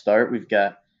that start. We've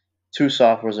got 2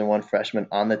 sophomores and 1 freshman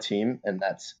on the team, and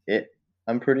that's it.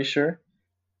 I'm pretty sure,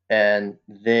 and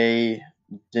they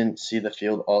didn't see the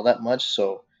field all that much.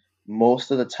 So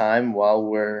most of the time while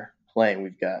we're playing,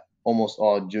 we've got almost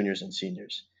all juniors and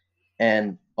seniors.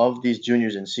 And of these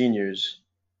juniors and seniors,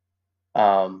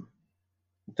 um,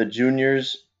 the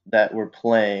juniors that were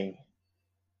playing,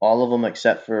 all of them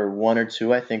except for 1 or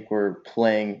 2, I think, were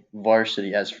playing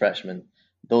varsity as freshmen.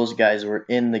 Those guys were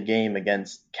in the game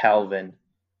against Calvin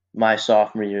my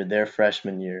sophomore year, their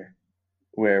freshman year,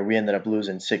 where we ended up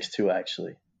losing 6-2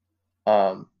 actually.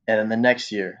 And then the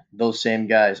next year, those same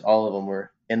guys, all of them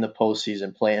were in the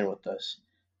postseason playing with us.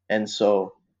 And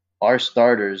so our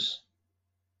starters,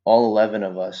 all 11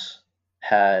 of us,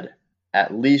 had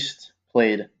at least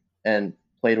played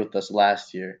with us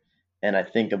last year. And I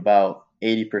think about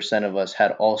 80% of us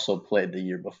had also played the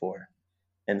year before.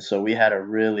 And so we had a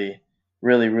really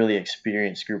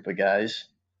experienced group of guys,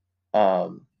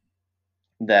 um,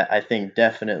 that I think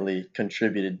definitely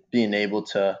contributed being able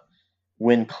to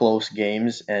win close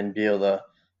games and be able to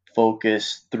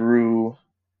focus through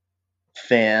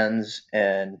fans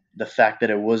and the fact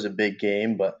that it was a big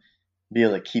game, but be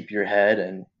able to keep your head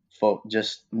and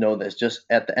just know that it's just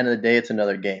at the end of the day, it's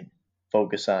another game.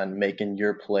 Focus on making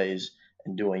your plays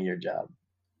and doing your job.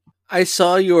 I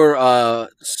saw your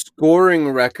scoring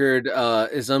record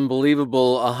is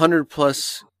unbelievable. 100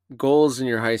 plus goals in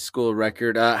your high school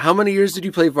record. How many years did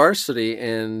you play varsity?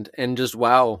 And just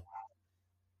wow.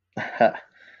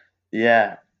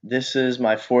 Yeah, this is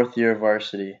my 4th year of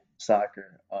varsity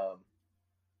soccer.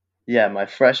 Yeah, my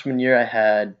freshman year I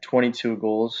had 22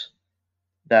 goals.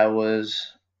 That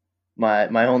was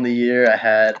my only year. I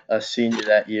had a senior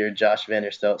that year, Josh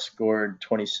Vanderstelt, scored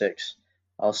 26.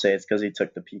 I'll say it's because he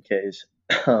took the PKs.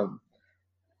 um,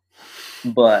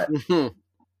 but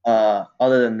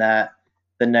other than that,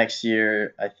 the next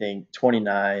year, I think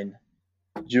 29.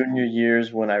 Junior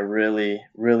years when I really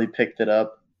picked it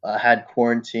up. I had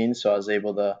quarantine, so I was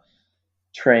able to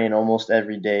train almost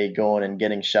every day, going and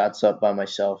getting shots up by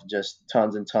myself, just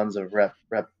tons and tons of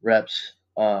reps,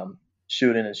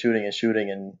 shooting and shooting and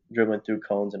shooting and dribbling through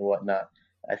cones and whatnot.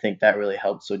 I think that really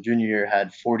helped. So junior year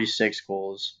had 46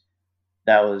 goals.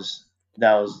 That was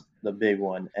the big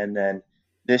one. And then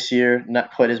this year,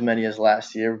 not quite as many as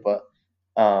last year, but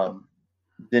um,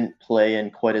 didn't play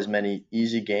in quite as many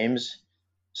easy games.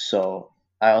 So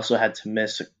I also had to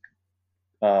miss,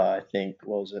 I think,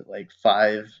 what was it, like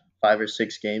 5 or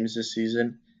 6 games this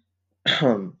season.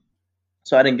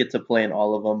 So I didn't get to play in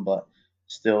all of them, but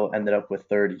still ended up with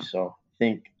 30. So I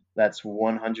think that's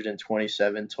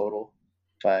 127 total,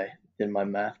 if I did my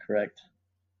math correct.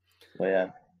 But yeah,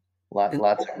 And,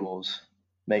 lots of goals.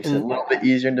 Makes it a and little bit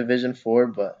easier in Division 4,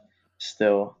 but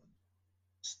still,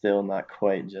 still not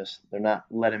quite. Just they're not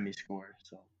letting me score.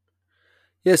 So,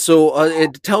 yeah,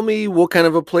 so tell me, what kind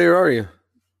of a player are you?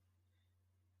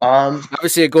 um,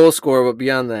 Obviously a goal scorer, but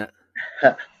beyond that.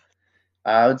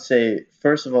 I would say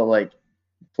first of all, like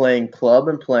playing club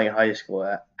and playing high school,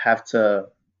 I have to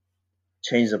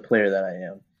change the player that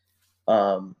I am.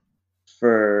 Um,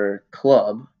 for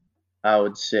club, I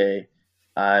would say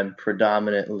I'm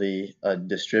predominantly a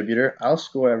distributor. I'll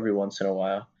score every once in a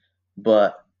while,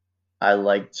 but I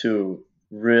like to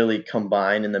really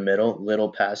combine in the middle,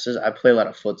 little passes. I play a lot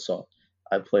of futsal.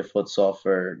 I play futsal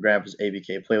for Grandpa's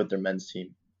ABK, play with their men's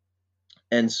team.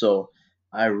 And so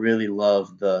I really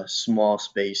love the small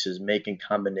spaces, making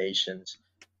combinations,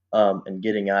 and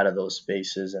getting out of those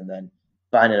spaces and then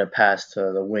finding a pass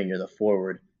to the wing or the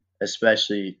forward,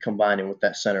 especially combining with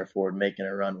that center forward, making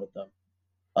a run with them.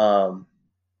 Um,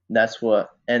 that's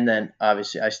what, and then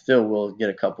obviously I still will get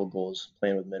a couple goals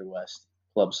playing with Midwest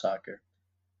club soccer.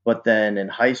 But then in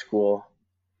high school,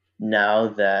 now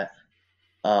that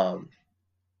um,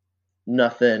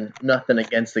 nothing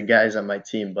against the guys on my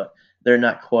team, but they're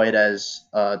not quite as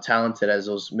talented as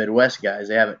those Midwest guys.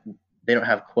 They don't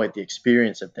have quite the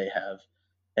experience that they have,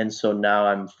 and so now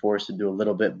I'm forced to do a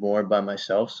little bit more by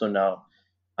myself. So now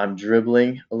I'm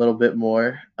dribbling a little bit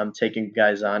more. I'm taking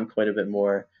guys on quite a bit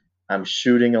more. I'm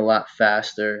shooting a lot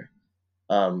faster.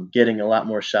 Getting a lot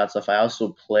more shots off. I also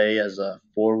play as a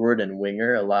forward and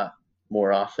winger a lot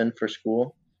more often for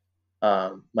school.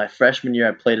 My freshman year,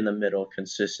 I played in the middle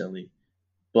consistently,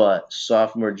 but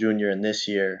sophomore, junior, and this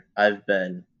year, I've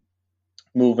been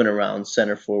moving around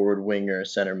center forward, winger,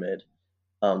 center mid,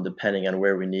 depending on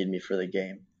where we need me for the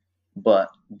game. But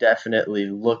definitely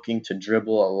looking to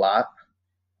dribble a lot.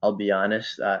 I'll be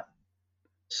honest.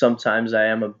 Sometimes I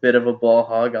am a bit of a ball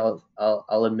hog.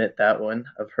 I'll admit that one.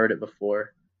 I've heard it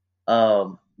before.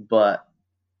 But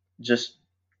just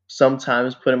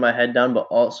sometimes putting my head down, but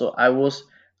also I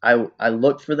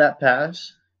look for that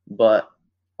pass, but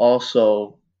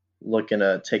also looking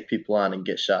to take people on and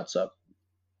get shots up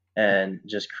and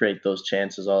just create those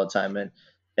chances all the time. And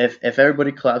if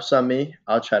everybody claps on me,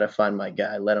 I'll try to find my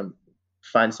guy. Let them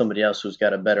find somebody else who's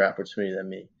got a better opportunity than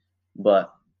me.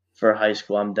 But for high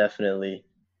school, I'm definitely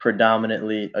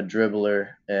predominantly a dribbler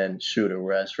and shooter.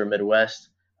 Whereas for Midwest,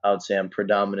 I would say I'm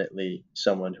predominantly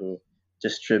someone who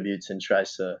distributes and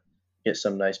tries to get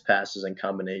some nice passes and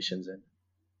combinations in.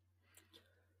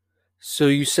 So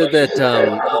you said that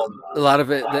a lot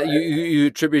of it that you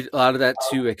attribute a lot of that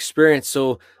to experience.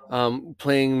 So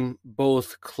playing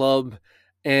both club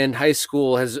and high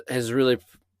school has really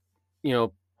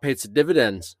paid some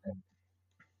dividends.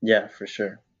 Yeah, for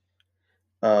sure.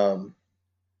 Um,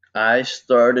 I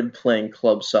started playing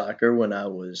club soccer when I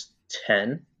was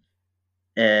 10,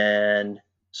 and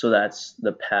so that's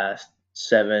the past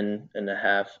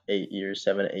 7.5, 8 years,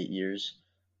 7 to 8 years.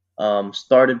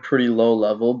 Started pretty low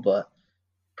level, but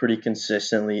pretty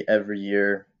consistently every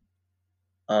year,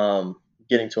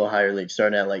 getting to a higher league,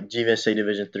 starting at like GVSA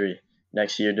Division 3,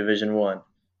 next year Division 1,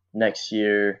 next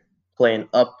year playing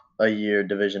up a year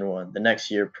Division 1, the next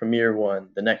year Premier 1,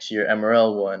 the next year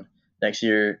MRL 1, next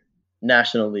year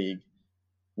National League.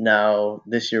 Now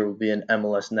this year will be in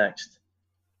MLS next,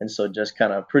 and so just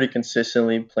kind of pretty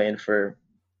consistently playing for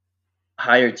a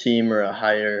higher team or a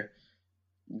higher,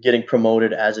 getting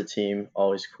promoted as a team,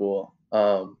 always cool.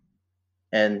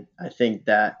 And I think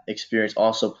that experience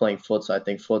also playing futsal, I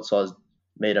think futsal has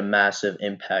made a massive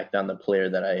impact on the player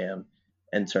that I am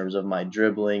in terms of my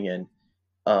dribbling and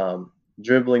um,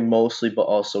 dribbling mostly, but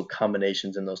also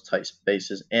combinations in those tight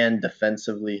spaces and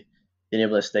defensively being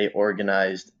able to stay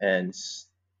organized and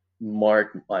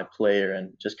mark my player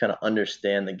and just kind of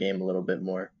understand the game a little bit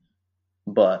more.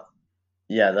 But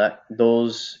yeah, that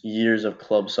those years of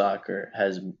club soccer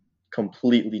has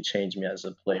completely changed me as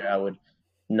a player. I would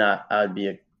be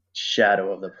a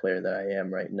shadow of the player that I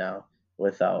am right now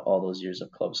without all those years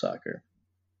of club soccer.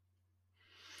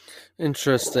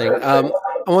 Interesting. I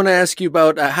want to ask you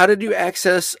about how did you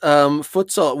access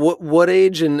futsal? What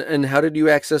age and how did you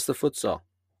access the futsal?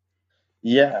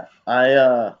 Yeah,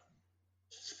 I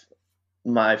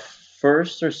my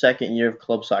first or second year of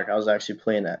club soccer, I was actually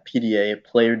playing at PDA,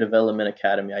 Player Development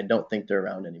Academy. I don't think they're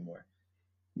around anymore.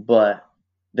 But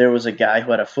there was a guy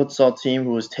who had a futsal team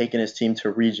who was taking his team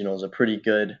to regionals, a pretty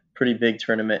good, pretty big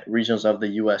tournament, regionals of the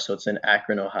U.S. So it's in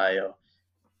Akron, Ohio,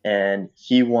 and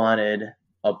he wanted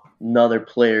another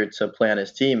player to play on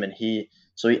his team, and he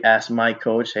asked my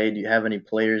coach, "Hey, do you have any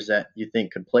players that you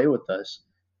think could play with us?"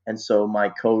 And so my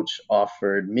coach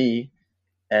offered me,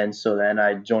 and so then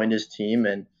I joined his team,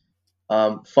 and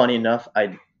funny enough,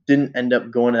 I didn't end up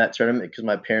going to that tournament because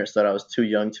my parents thought I was too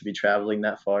young to be traveling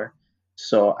that far.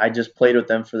 So I just played with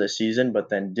them for the season, but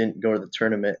then didn't go to the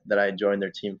tournament that I joined their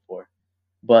team for.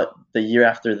 But the year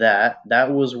after that,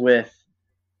 that was with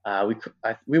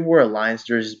we wore Alliance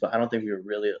jerseys, but I don't think we were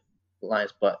really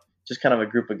Alliance, but just kind of a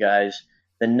group of guys.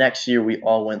 The next year, we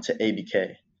all went to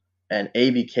ABK, and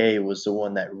ABK was the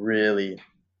one that really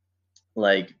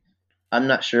like I'm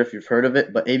not sure if you've heard of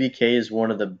it, but ABK is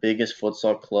one of the biggest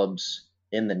futsal clubs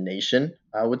in the nation,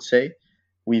 I would say.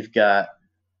 We've got,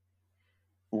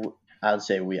 I would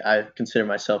say I consider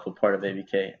myself a part of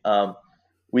ABK.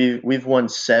 We've won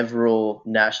several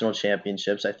national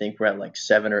championships. I think we're at like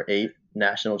 7 or 8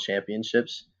 national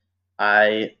championships.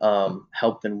 I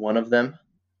helped in one of them.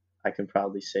 I can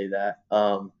probably say that.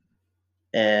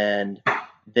 And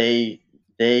they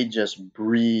they just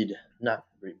breed, not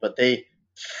breed, but they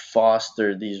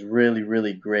foster these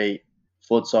really great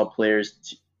futsal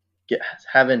players, get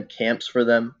having camps for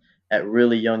them at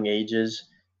really young ages,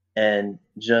 and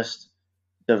just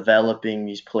developing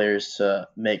these players to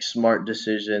make smart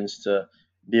decisions, to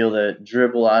be able to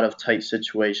dribble out of tight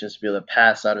situations, to be able to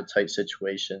pass out of tight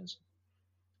situations,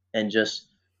 and just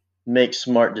make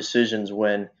smart decisions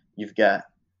when you've got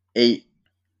eight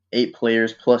eight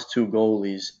players plus 2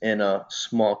 goalies in a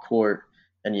small court,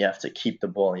 and you have to keep the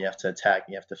ball, and you have to attack,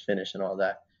 and you have to finish, and all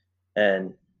that.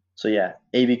 And so yeah,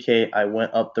 ABK, I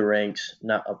went up the ranks,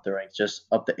 not up the ranks, just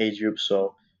up the age group.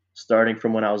 So starting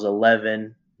from when I was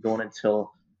 11, going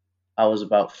until I was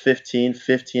about 15.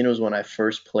 15 was when I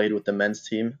first played with the men's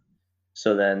team.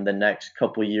 So then the next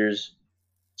couple years,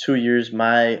 2 years,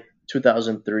 my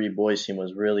 2003 boys team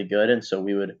was really good, and so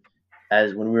we would,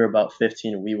 as when we were about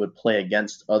 15, we would play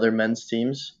against other men's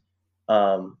teams.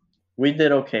 Um, we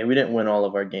did okay. We didn't win all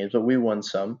of our games, but we won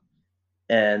some.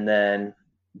 And then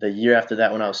the year after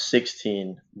that, when I was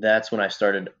 16, that's when I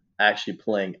started actually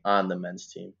playing on the men's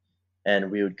team,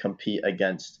 and we would compete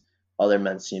against other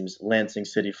men's teams: Lansing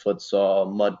City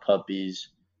Futsal, Mud Puppies,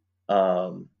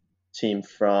 um, team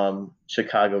from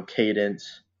Chicago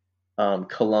Cadence,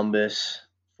 Columbus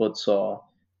Futsal,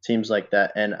 teams like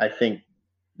that. And I think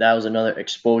that was another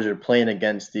exposure, playing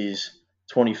against these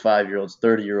 25-year-olds,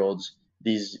 30-year-olds,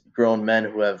 these grown men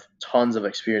who have tons of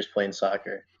experience playing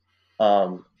soccer.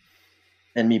 Um,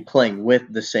 and me playing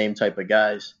with the same type of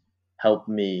guys helped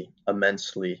me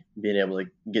immensely, being able to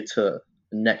get to the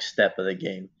next step of the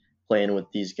game, playing with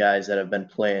these guys that have been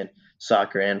playing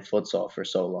soccer and futsal for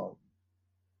so long.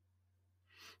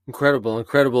 Incredible,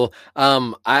 incredible.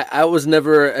 I was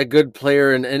never a good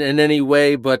player in any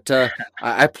way, but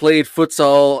I played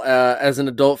futsal as an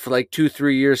adult for like 2,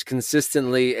 3 years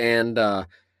consistently, and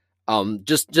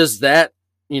just that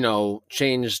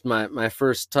changed my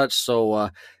first touch. So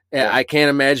Yeah, I can't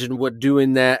imagine what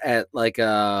doing that at like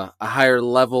a higher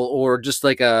level or just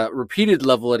like a repeated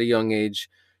level at a young age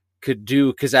could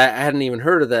do, because I hadn't even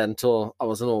heard of that until I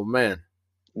was an old man.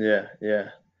 yeah.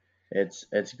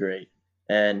 It's great.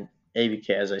 And ABK,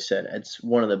 as I said, it's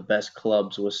one of the best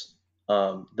clubs with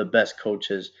the best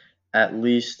coaches. At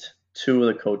least two of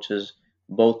the coaches,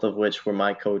 both of which were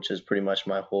my coaches, pretty much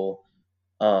my whole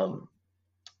um,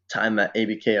 time at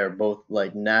ABK, are both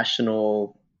like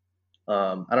national.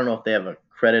 I don't know if they have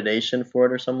accreditation for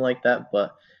it or something like that,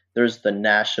 but there's the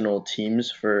national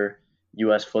teams for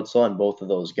U.S. futsal, and both of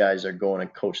those guys are going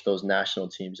to coach those national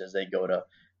teams as they go to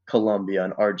Colombia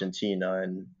and Argentina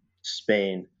and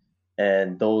Spain.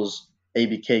 And those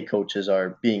ABK coaches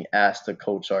are being asked to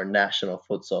coach our national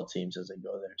futsal teams as they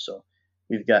go there. So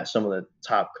we've got some of the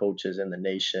top coaches in the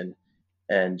nation,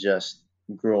 and just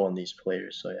growing these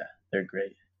players. So yeah, they're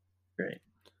great, great.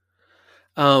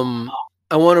 Um,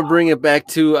 I want to bring it back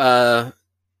to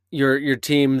your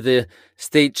team, the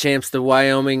state champs, the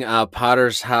Wyoming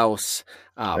Potter's House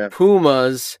Yeah.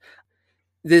 Pumas.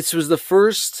 This was the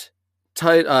first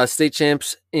state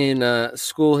champs in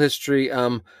school history.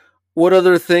 What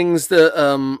other things that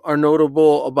are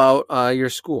notable about your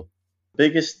school?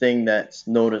 Biggest thing that's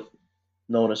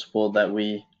noticeable that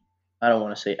we, I don't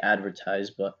want to say advertise,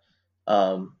 but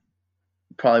um,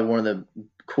 probably one of the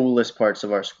coolest parts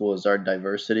of our school is our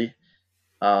diversity.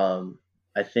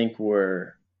 I think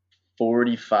we're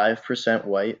 45%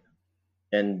 white,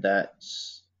 and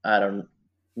that's, I don't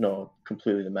know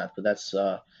completely the math, but that's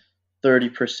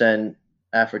 30%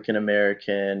 African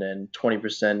American, and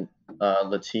 20%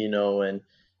 Latino, and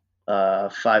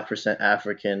 5%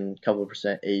 African, couple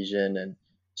percent Asian. And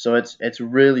so it's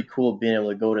really cool being able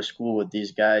to go to school with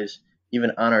these guys.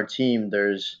 Even on our team,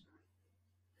 there's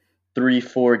 3,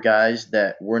 4 guys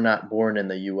that were not born in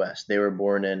the U.S. They were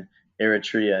born in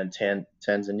Eritrea and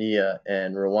Tanzania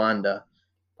and Rwanda,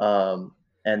 and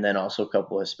then also a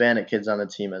couple of Hispanic kids on the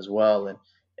team as well. And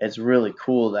it's really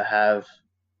cool to have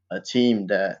a team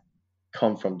that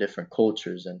come from different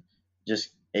cultures, and just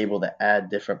able to add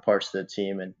different parts to the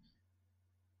team, and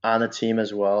on the team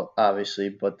as well, obviously,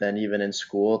 but then even in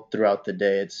school throughout the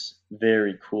day, it's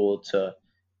very cool to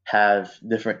have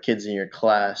different kids in your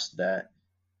class that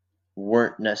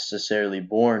weren't necessarily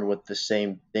born with the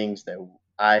same things that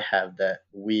I have, that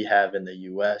we have in the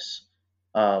US.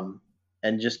 um,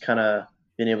 and just kind of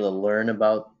being able to learn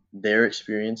about their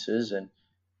experiences and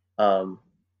um,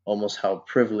 almost how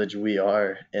privileged we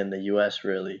are in the U.S.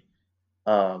 really.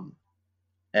 Um,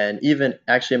 and even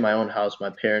actually in my own house, my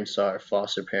parents are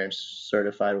foster parents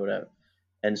certified, whatever.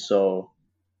 And so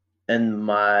in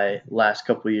my last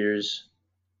couple of years,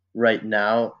 right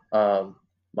now,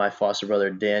 my foster brother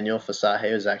Daniel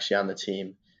Fasahe is actually on the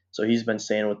team. So he's been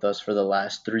staying with us for the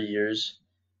last 3 years.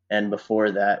 And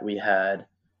before that, we had a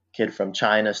kid from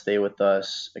China stay with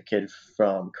us, a kid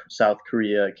from South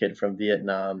Korea, a kid from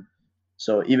Vietnam.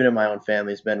 So even in my own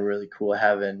family, it's been really cool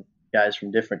having guys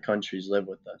from different countries live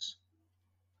with us.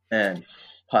 And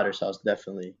Potter's House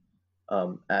definitely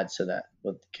adds to that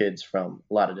with kids from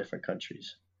a lot of different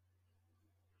countries.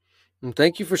 And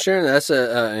thank you for sharing that. That's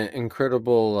an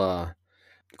incredible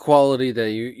quality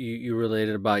that you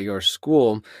related about your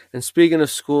school. And speaking of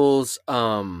schools,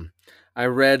 I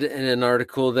read in an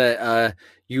article that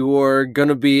you are going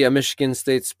to be a Michigan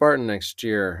State Spartan next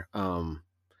year.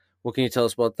 What can you tell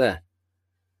us about that?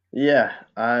 Yeah,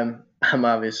 I'm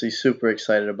obviously super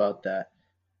excited about that.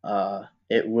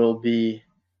 It will be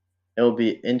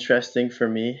interesting for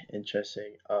me.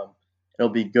 Interesting. It'll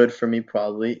be good for me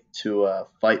probably to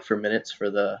fight for minutes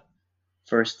for the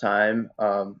first time.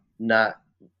 Not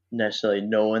necessarily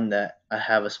knowing that I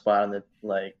have a spot on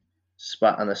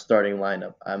the starting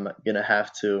lineup. I'm gonna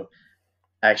have to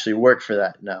actually work for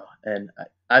that now, and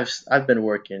I've been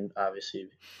working obviously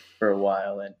for a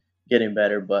while and getting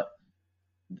better, but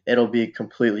it'll be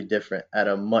completely different at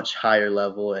a much higher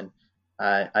level, and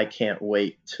I can't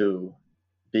wait to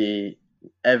be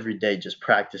every day just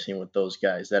practicing with those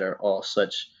guys that are all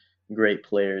such great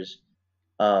players.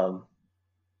 Um,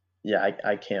 yeah,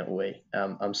 I can't wait.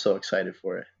 I'm so excited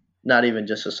for it. Not even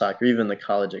just the soccer, even the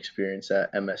college experience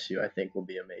at MSU, I think will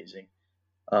be amazing.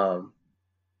 Um,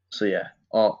 so yeah,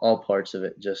 all parts of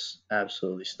it, just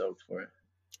absolutely stoked for it.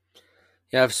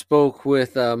 Yeah, I've spoke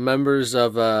with members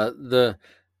of the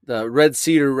Red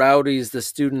Cedar Rowdies, the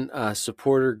student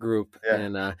supporter group, Yeah.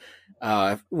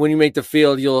 and when you make the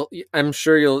field, I'm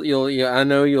sure I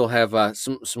know you'll have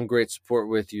some great support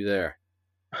with you there.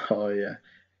 Oh yeah,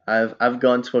 I've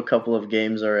gone to a couple of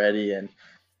games already and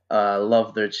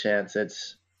love their chants.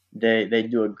 They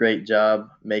do a great job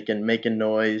making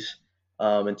noise,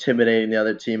 intimidating the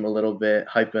other team a little bit,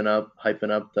 hyping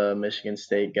up the Michigan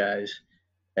State guys,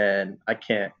 and I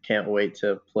can't wait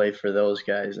to play for those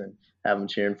guys and have them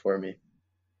cheering for me.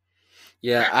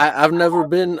 Yeah, I've never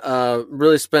been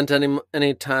really spent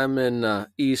any time in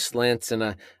East Lansing.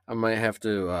 I might have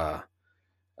to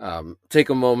take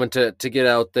a moment to get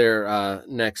out there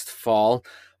next fall.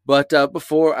 But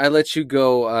before I let you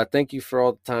go, thank you for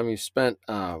all the time you spent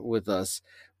with us.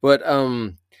 But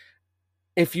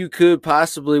if you could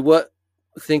possibly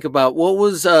think about what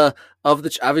was of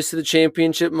obviously the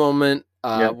championship moment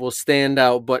Yeah. will stand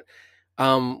out, but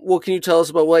what can you tell us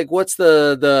about like what's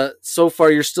the so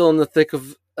far you're still in the thick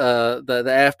of the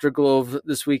afterglow of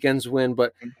this weekend's win,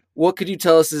 but what could you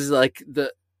tell us is like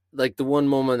the one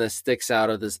moment that sticks out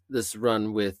of this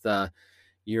run with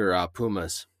your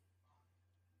Pumas?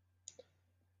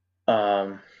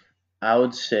 Um, I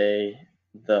would say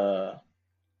the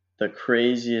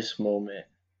craziest moment.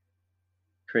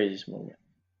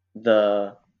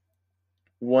 The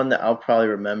one that I'll probably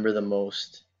remember the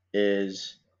most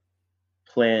is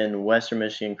playing Western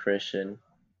Michigan Christian.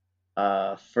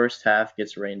 First half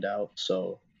gets rained out,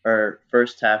 so or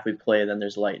first half we play, then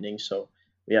there's lightning, so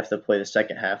we have to play the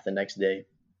second half the next day.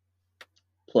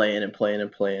 Playing and playing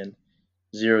and playing,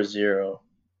 0-0.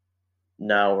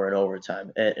 Now we're in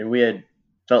overtime, and we had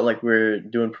felt like we were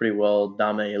doing pretty well,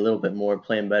 dominating a little bit more,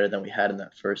 playing better than we had in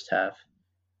that first half,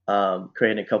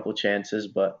 creating a couple chances,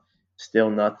 but still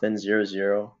nothing,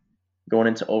 0-0. Going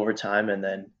into overtime, and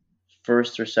then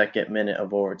first or second minute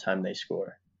of overtime they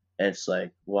score. And it's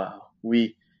like, wow,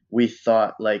 we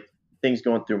thought like things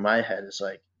going through my head is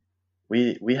like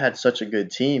we had such a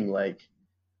good team, like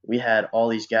we had all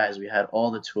these guys, we had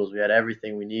all the tools, we had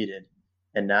everything we needed,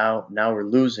 and now we're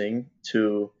losing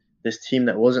to this team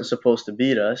that wasn't supposed to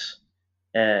beat us,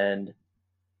 and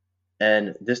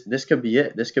this could be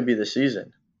it. This could be the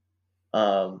season.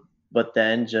 But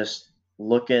then just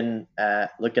looking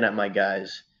at my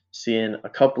guys, seeing a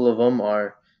couple of them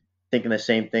are thinking the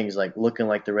same things, like looking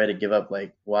like they're ready to give up.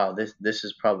 Like, wow, this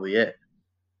is probably it.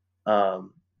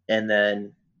 And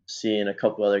then seeing a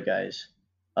couple other guys,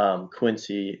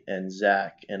 Quincy and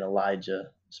Zach and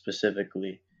Elijah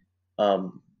specifically,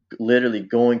 um, literally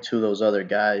going to those other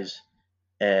guys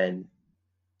and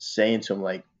saying to them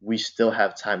like, we still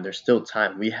have time. There's still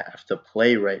time. We have to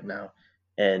play right now.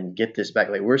 and get this back.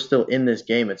 Like, we're still in this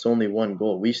game. It's only one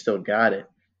goal. We still got it.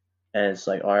 And it's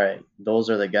like, all right, those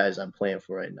are the guys I'm playing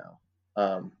for right now.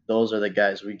 Those are the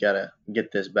guys we gotta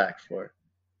get this back for.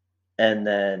 And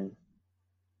then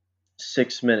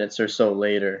 6 minutes or so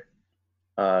later,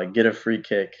 get a free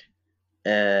kick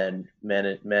and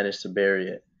manage to bury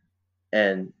it.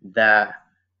 And that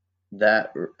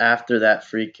after that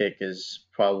free kick is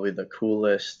probably the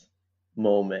coolest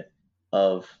moment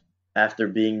of, after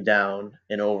being down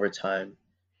in overtime,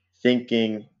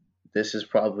 thinking this is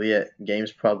probably it,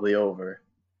 game's probably over,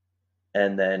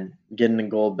 and then getting the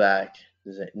goal back.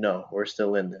 No, we're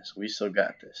still in this. We still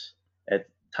got this. At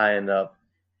tying up,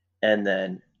 and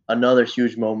then another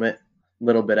huge moment. A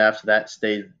little bit after that,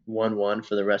 stayed 1-1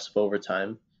 for the rest of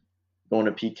overtime, going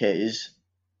to PKs.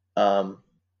 Um,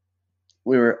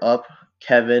 we were up.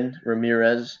 Kevin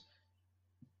Ramirez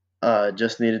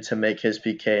just needed to make his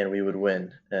PK and we would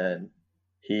win. And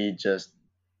he just,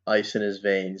 ice in his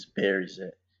veins, buries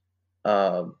it.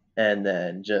 And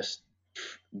then just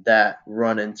that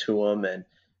run into him, and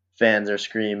fans are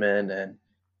screaming, and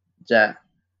that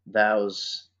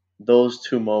was those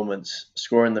two moments,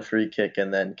 scoring the free kick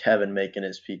and then Kevin making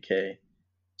his PK,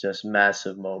 just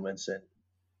massive moments, and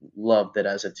loved it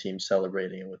as a team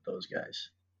celebrating it with those guys.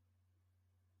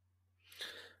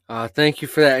 Thank you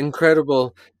for that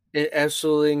incredible,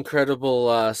 absolutely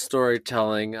incredible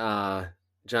storytelling,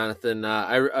 Jonathan.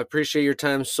 I appreciate your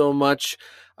time so much.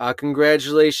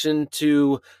 Congratulations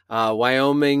to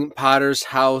Wyoming Potter's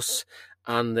House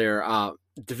on their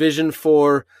Division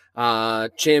IV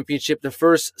championship, the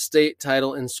first state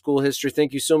title in school history.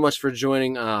 Thank you so much for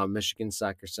joining Michigan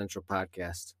Soccer Central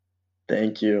podcast.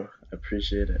 Thank you. I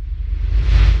appreciate it.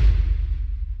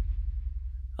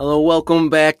 Hello, welcome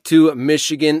back to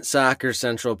Michigan Soccer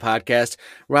Central podcast.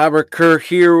 Robert Kerr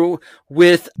here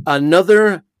with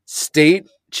another state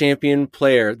champion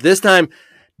player. This time,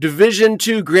 Division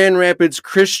II Grand Rapids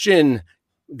Christian.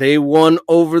 They won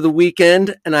over the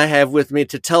weekend, and I have with me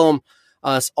to tell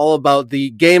us all about the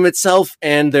game itself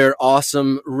and their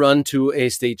awesome run to a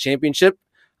state championship.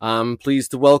 I'm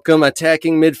pleased to welcome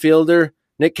attacking midfielder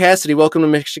Nick Cassidy. Welcome to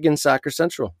Michigan Soccer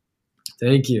Central.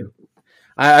 Thank you.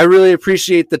 I really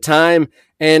appreciate the time,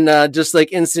 and just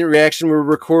like instant reaction, we're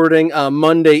recording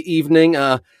Monday evening.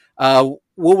 What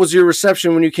was your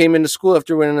reception when you came into school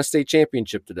after winning a state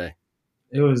championship today?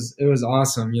 It was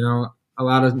awesome. You know, a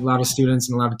lot of students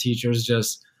and a lot of teachers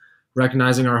just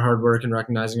recognizing our hard work and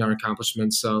recognizing our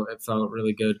accomplishments. So it felt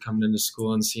really good coming into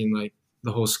school and seeing like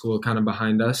the whole school kind of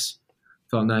behind us.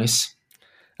 Felt nice.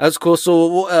 That's cool.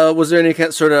 So was there any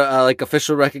sort of like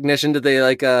official recognition? Did they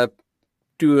like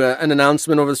do an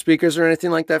announcement over the speakers or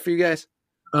anything like that for you guys?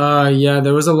 Yeah,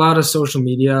 there was a lot of social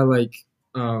media like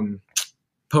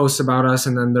posts about us,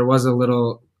 and then there was a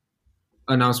little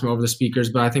announcement over the speakers,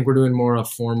 but I think we're doing more a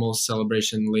formal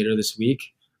celebration later this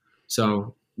week.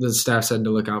 So the staff said to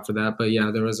look out for that. But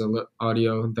yeah, there was a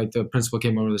audio, like the principal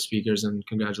came over the speakers and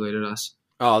congratulated us.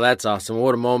 Oh, that's awesome.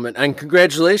 What a moment. And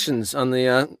congratulations on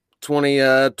the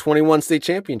 2021 state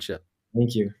championship.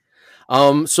 Thank you.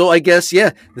 So I guess,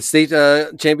 yeah, the state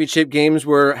championship games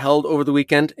were held over the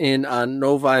weekend in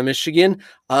Novi, Michigan.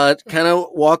 Kind of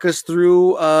walk us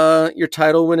through your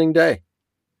title winning day.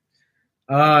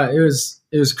 It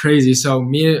was crazy. So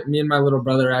me and my little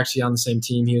brother are actually on the same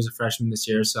team. He was a freshman this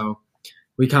year. So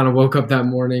we kind of woke up that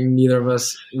morning. Neither of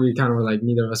us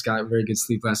got very good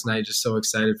sleep last night. Just so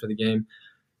excited for the game.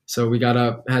 So we got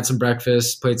up, had some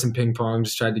breakfast, played some ping pong,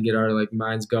 just tried to get our like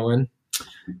minds going.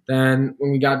 Then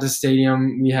when we got to the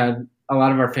stadium, we had a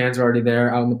lot of our fans were already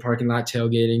there out in the parking lot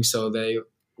tailgating. So they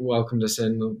welcomed us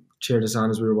in, cheered us on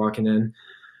as we were walking in.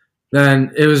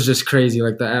 Then it was just crazy.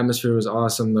 Like the atmosphere was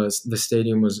awesome. The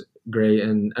stadium was great,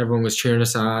 and everyone was cheering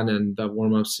us on. And the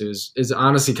warm ups is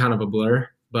honestly kind of a blur,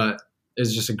 but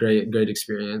it's just a great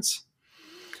experience.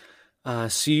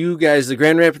 So you guys, the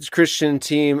Grand Rapids Christian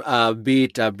team,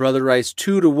 beat Brother Rice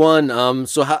 2-1.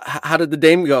 So how did the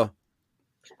game go?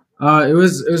 It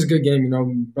was a good game. You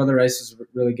know, Brother Rice is a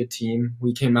really good team.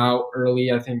 We came out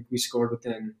early. I think we scored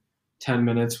within 10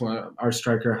 minutes when our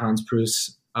striker Hans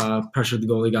Prus pressured the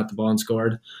goalie, got the ball and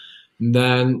scored. And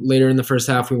then later in the first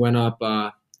half, we went up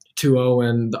 2-0,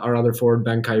 and our other forward,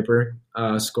 Ben Kuiper,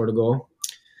 scored a goal.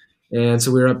 And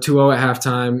so we were up 2-0 at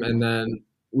halftime, and then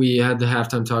we had the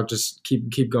halftime talk, just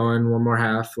keep going, one more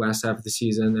half, last half of the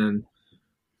season.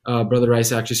 And Brother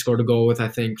Rice actually scored a goal with, I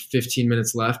think, 15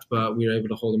 minutes left, but we were able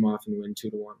to hold him off and win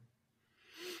 2-1.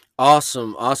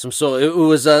 Awesome. So it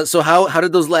was. So how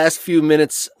did those last few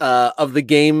minutes of the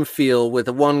game feel with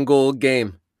a 1-goal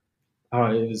game? Oh,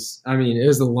 it was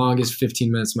the longest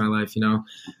 15 minutes of my life, you know.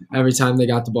 Every time they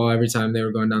got the ball, every time they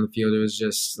were going down the field, it was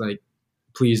just like,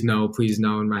 please no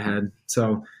in my head.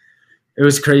 So it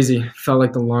was crazy. Felt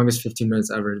like the longest 15 minutes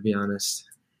ever, to be honest.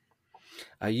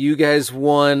 You guys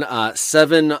won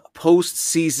 7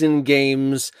 postseason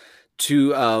games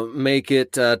to make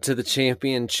it to the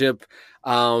championship.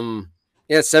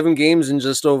 Yeah, 7 games in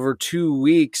just over 2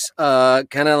 weeks. Kind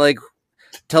of like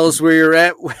tell us where you're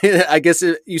at. I guess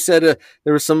you said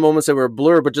there were some moments that were a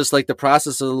blur, but just like the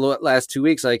process of the last 2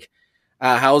 weeks, like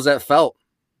how's that felt?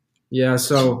 Yeah,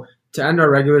 so to end our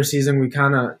regular season, we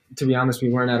kind of, to be honest, we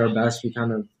weren't at our best. We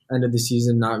kind of ended the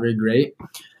season not very great.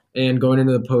 And going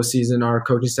into the postseason, our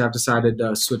coaching staff decided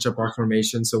to switch up our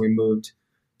formation, so we moved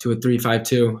to a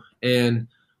 3-5-2. And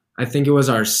I think it was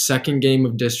our second game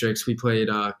of districts. We played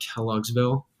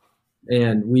Kelloggsville,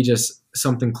 and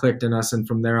something clicked in us. And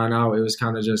from there on out, it was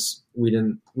kind of just we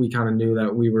kind of knew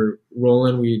that we were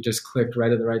rolling. We just clicked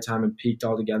right at the right time and peaked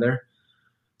all together.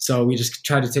 So we just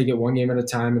tried to take it one game at a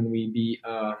time, and we beat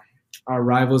our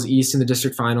rivals East in the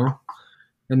district final,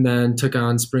 and then took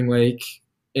on Spring Lake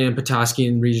and Petoskey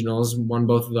in regionals, won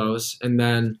both of those. And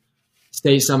then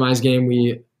state semis game,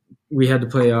 we had to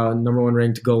play number 1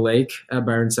 ranked Gull Lake at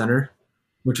Byron Center,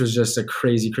 which was just a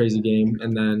crazy, crazy game.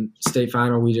 And then state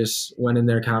final, we just went in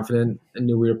there confident and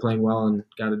knew we were playing well and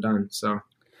got it done. So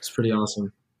it's pretty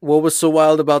awesome. What was so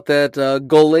wild about that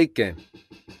Gull Lake game?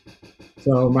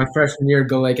 So my freshman year,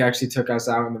 Gull Lake actually took us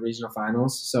out in the regional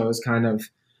finals. So it was kind of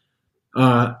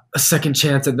a second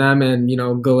chance at them. And, you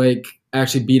know, Gull Lake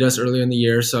actually beat us earlier in the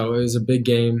year. So it was a big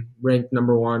game, ranked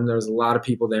number 1. There was a lot of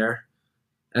people there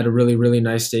at a really, really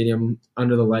nice stadium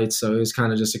under the lights. So it was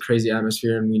kind of just a crazy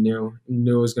atmosphere, and we knew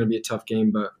it was going to be a tough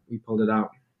game, but we pulled it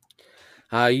out.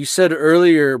 You said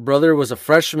earlier your brother was a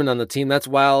freshman on the team. That's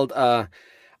wild.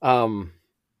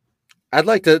 I'd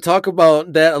like to talk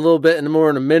about that a little bit in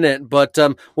a minute, but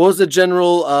what was the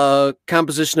general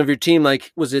composition of your team?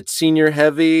 Like, was it senior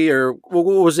heavy, or what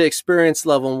was the experience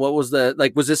level, and what was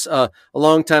was this a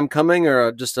long time coming,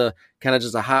 or just a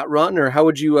hot run, or how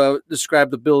would you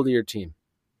describe the build of your team?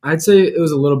 I'd say it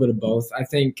was a little bit of both. I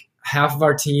think about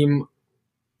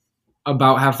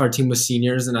half of our team was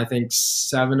seniors, and I think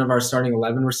 7 of our starting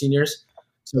 11 were seniors.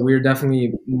 So we were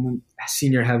definitely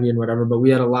senior heavy and whatever, but we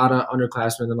had a lot of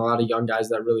underclassmen and a lot of young guys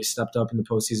that really stepped up in the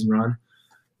postseason run,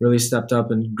 really stepped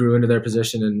up and grew into their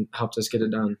position and helped us get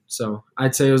it done. So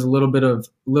I'd say it was a little bit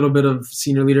of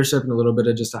senior leadership and a little bit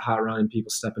of just a hot run and people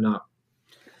stepping up.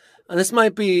 And this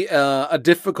might be a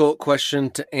difficult question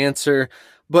to answer,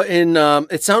 but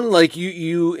it sounded like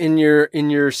you in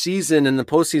your season in the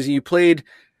postseason you played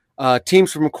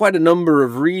teams from quite a number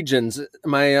of regions.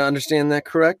 Am I understanding that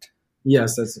correct?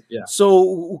 Yes, yeah.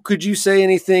 So could you say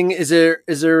anything? Is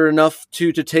there enough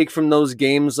to take from those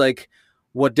games, like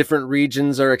what different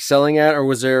regions are excelling at, or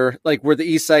was there were the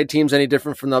East Side teams any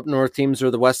different from the Up North teams or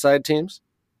the West Side teams?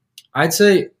 I'd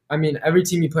say, every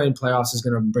team you play in playoffs is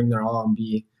going to bring their all and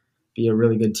be a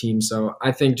really good team. So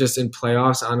I think just in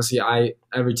playoffs, honestly,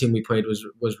 every team we played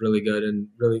was really good and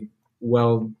really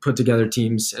well put together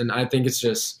teams. And I think it's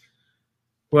just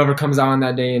whoever comes out on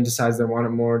that day and decides they want it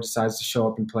more, decides to show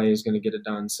up and play, is going to get it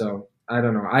done. So I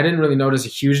don't know. I didn't really notice a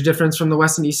huge difference from the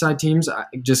West and East Side teams,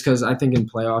 just because I think in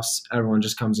playoffs, everyone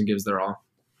just comes and gives their all.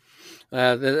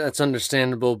 That's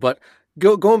understandable. But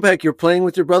going back, you're playing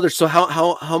with your brother. So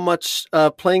how much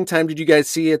playing time did you guys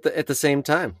see at the same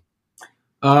time?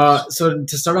 So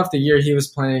to start off the year, he was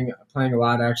playing a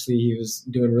lot. Actually, he was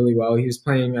doing really well. He was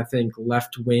playing, I think,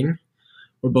 left wing.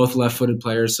 We're both left-footed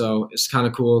players, so it's kind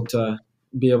of cool to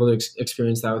be able to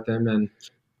experience that with him. And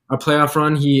our playoff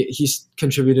run, he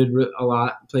contributed a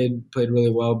lot, played really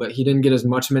well, but he didn't get as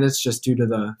much minutes just due to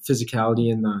the physicality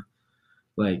and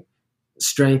the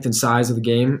strength and size of the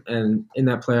game and in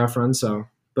that playoff run. So,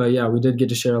 but yeah, we did get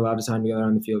to share a lot of time together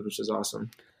on the field, which is awesome.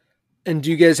 And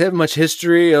do you guys have much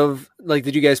history of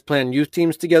did you guys plan youth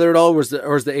teams together at all, or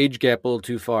is the age gap a little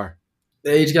too far?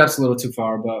 The age gap's a little too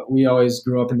far, but we always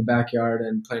grew up in the backyard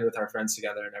and played with our friends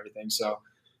together and everything. So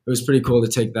it was pretty cool to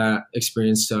take that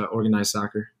experience to organize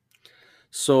soccer.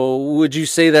 So would you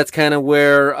say that's kind of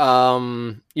where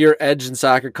your edge in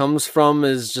soccer comes from,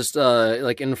 is just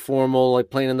informal,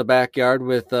 playing in the backyard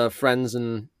with friends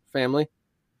and family?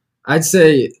 I'd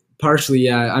say partially,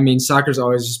 yeah. Soccer's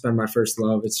always just been my first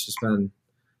love. It's just been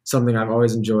something I've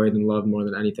always enjoyed and loved more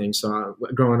than anything. So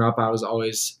growing up, I was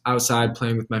always outside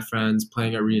playing with my friends,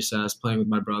 playing at recess, playing with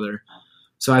my brother.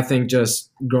 So I think just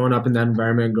growing up in that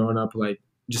environment, growing up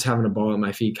just having a ball at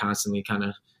my feet constantly kind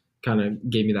of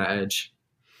gave me that edge.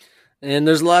 And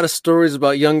there's a lot of stories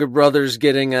about younger brothers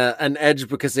getting an edge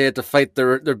because they had to fight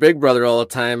their big brother all the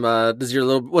time. Does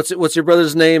your what's your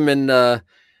brother's name, and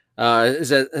is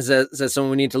that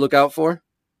someone we need to look out for?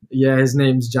 Yeah, his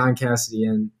name's John Cassidy,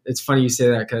 and it's funny you say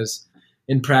that because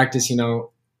in practice,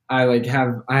 I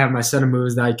have my set of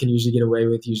moves that I can usually get away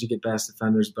with, usually get past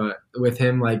defenders. But with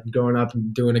him, like growing up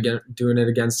and doing it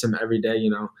against him every day,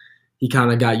 he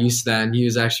kind of got used to that, and he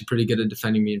was actually pretty good at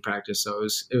defending me in practice. So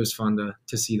it was fun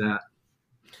to see that.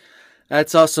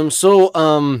 That's awesome. So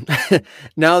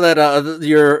now that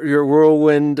your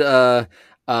whirlwind,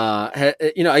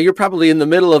 you're probably in the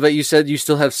middle of it. You said you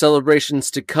still have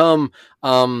celebrations to come.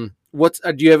 Do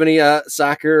you have any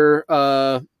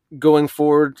soccer going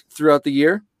forward throughout the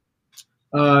year?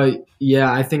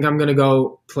 Yeah, I think I'm gonna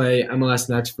go play MLS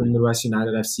Next for Midwest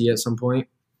United FC at some point,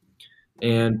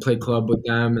 and play club with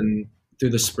them and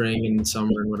through the spring and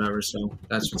summer and whatever. So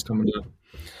that's what's coming up.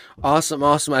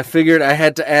 Awesome. I figured I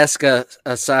had to ask.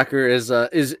 Soccer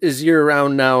is year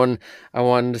round now, and I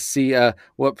wanted to see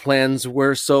what plans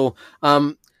were. So,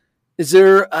 is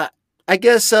there? I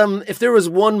guess if there was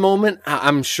one moment,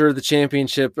 I'm sure the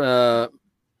championship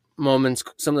moments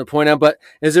something to point out. But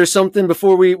is there something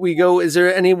before we go? Is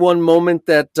there any one moment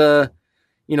that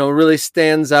really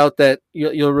stands out that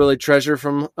you'll really treasure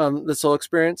from this whole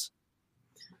experience?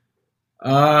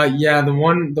 Yeah, the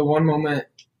one moment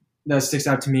that sticks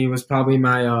out to me was probably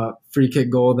my free kick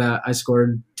goal that I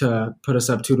scored to put us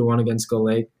up 2-1 against Gull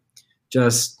Lake.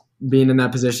 Just being in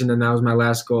that position, and that was my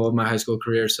last goal of my high school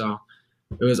career. So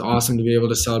it was awesome to be able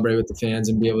to celebrate with the fans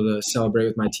and be able to celebrate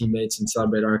with my teammates and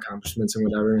celebrate our accomplishments and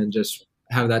whatever, and just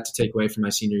have that to take away from my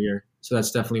senior year. So that's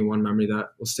definitely one memory that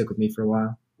will stick with me for a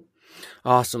while.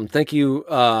 Awesome. Thank you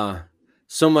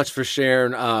so much for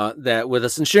sharing that with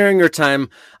us and sharing your time.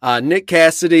 Nick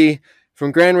Cassidy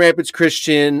from Grand Rapids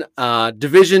Christian,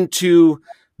 Division II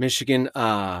Michigan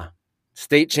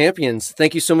state champions.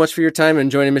 Thank you so much for your time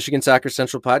and joining Michigan Soccer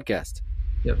Central podcast.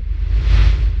 Yep.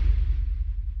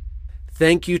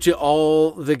 Thank you to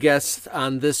all the guests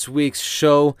on this week's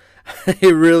show.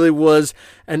 It really was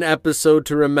an episode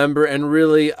to remember, and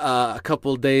really a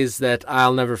couple days that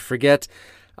I'll never forget.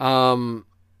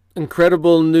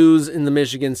 Incredible news in the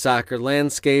Michigan soccer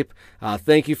landscape.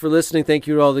 Thank you for listening. Thank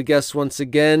you to all the guests once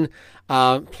again.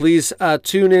 Please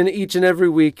tune in each and every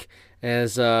week,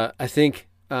 as I think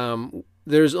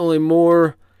there's only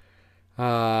more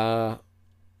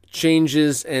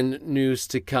changes and news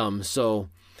to come. So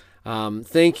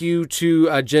thank you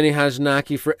to Jenny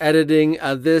Hajnaki for editing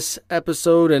this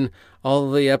episode and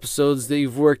all the episodes that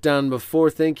you've worked on before.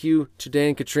 Thank you to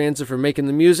Dan Catranza for making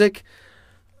the music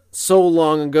so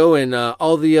long ago, and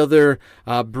all the other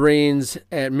brains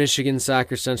at Michigan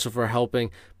Soccer Central for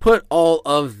helping put all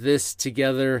of this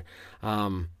together.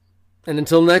 And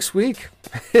until next week,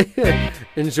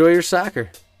 enjoy your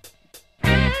soccer.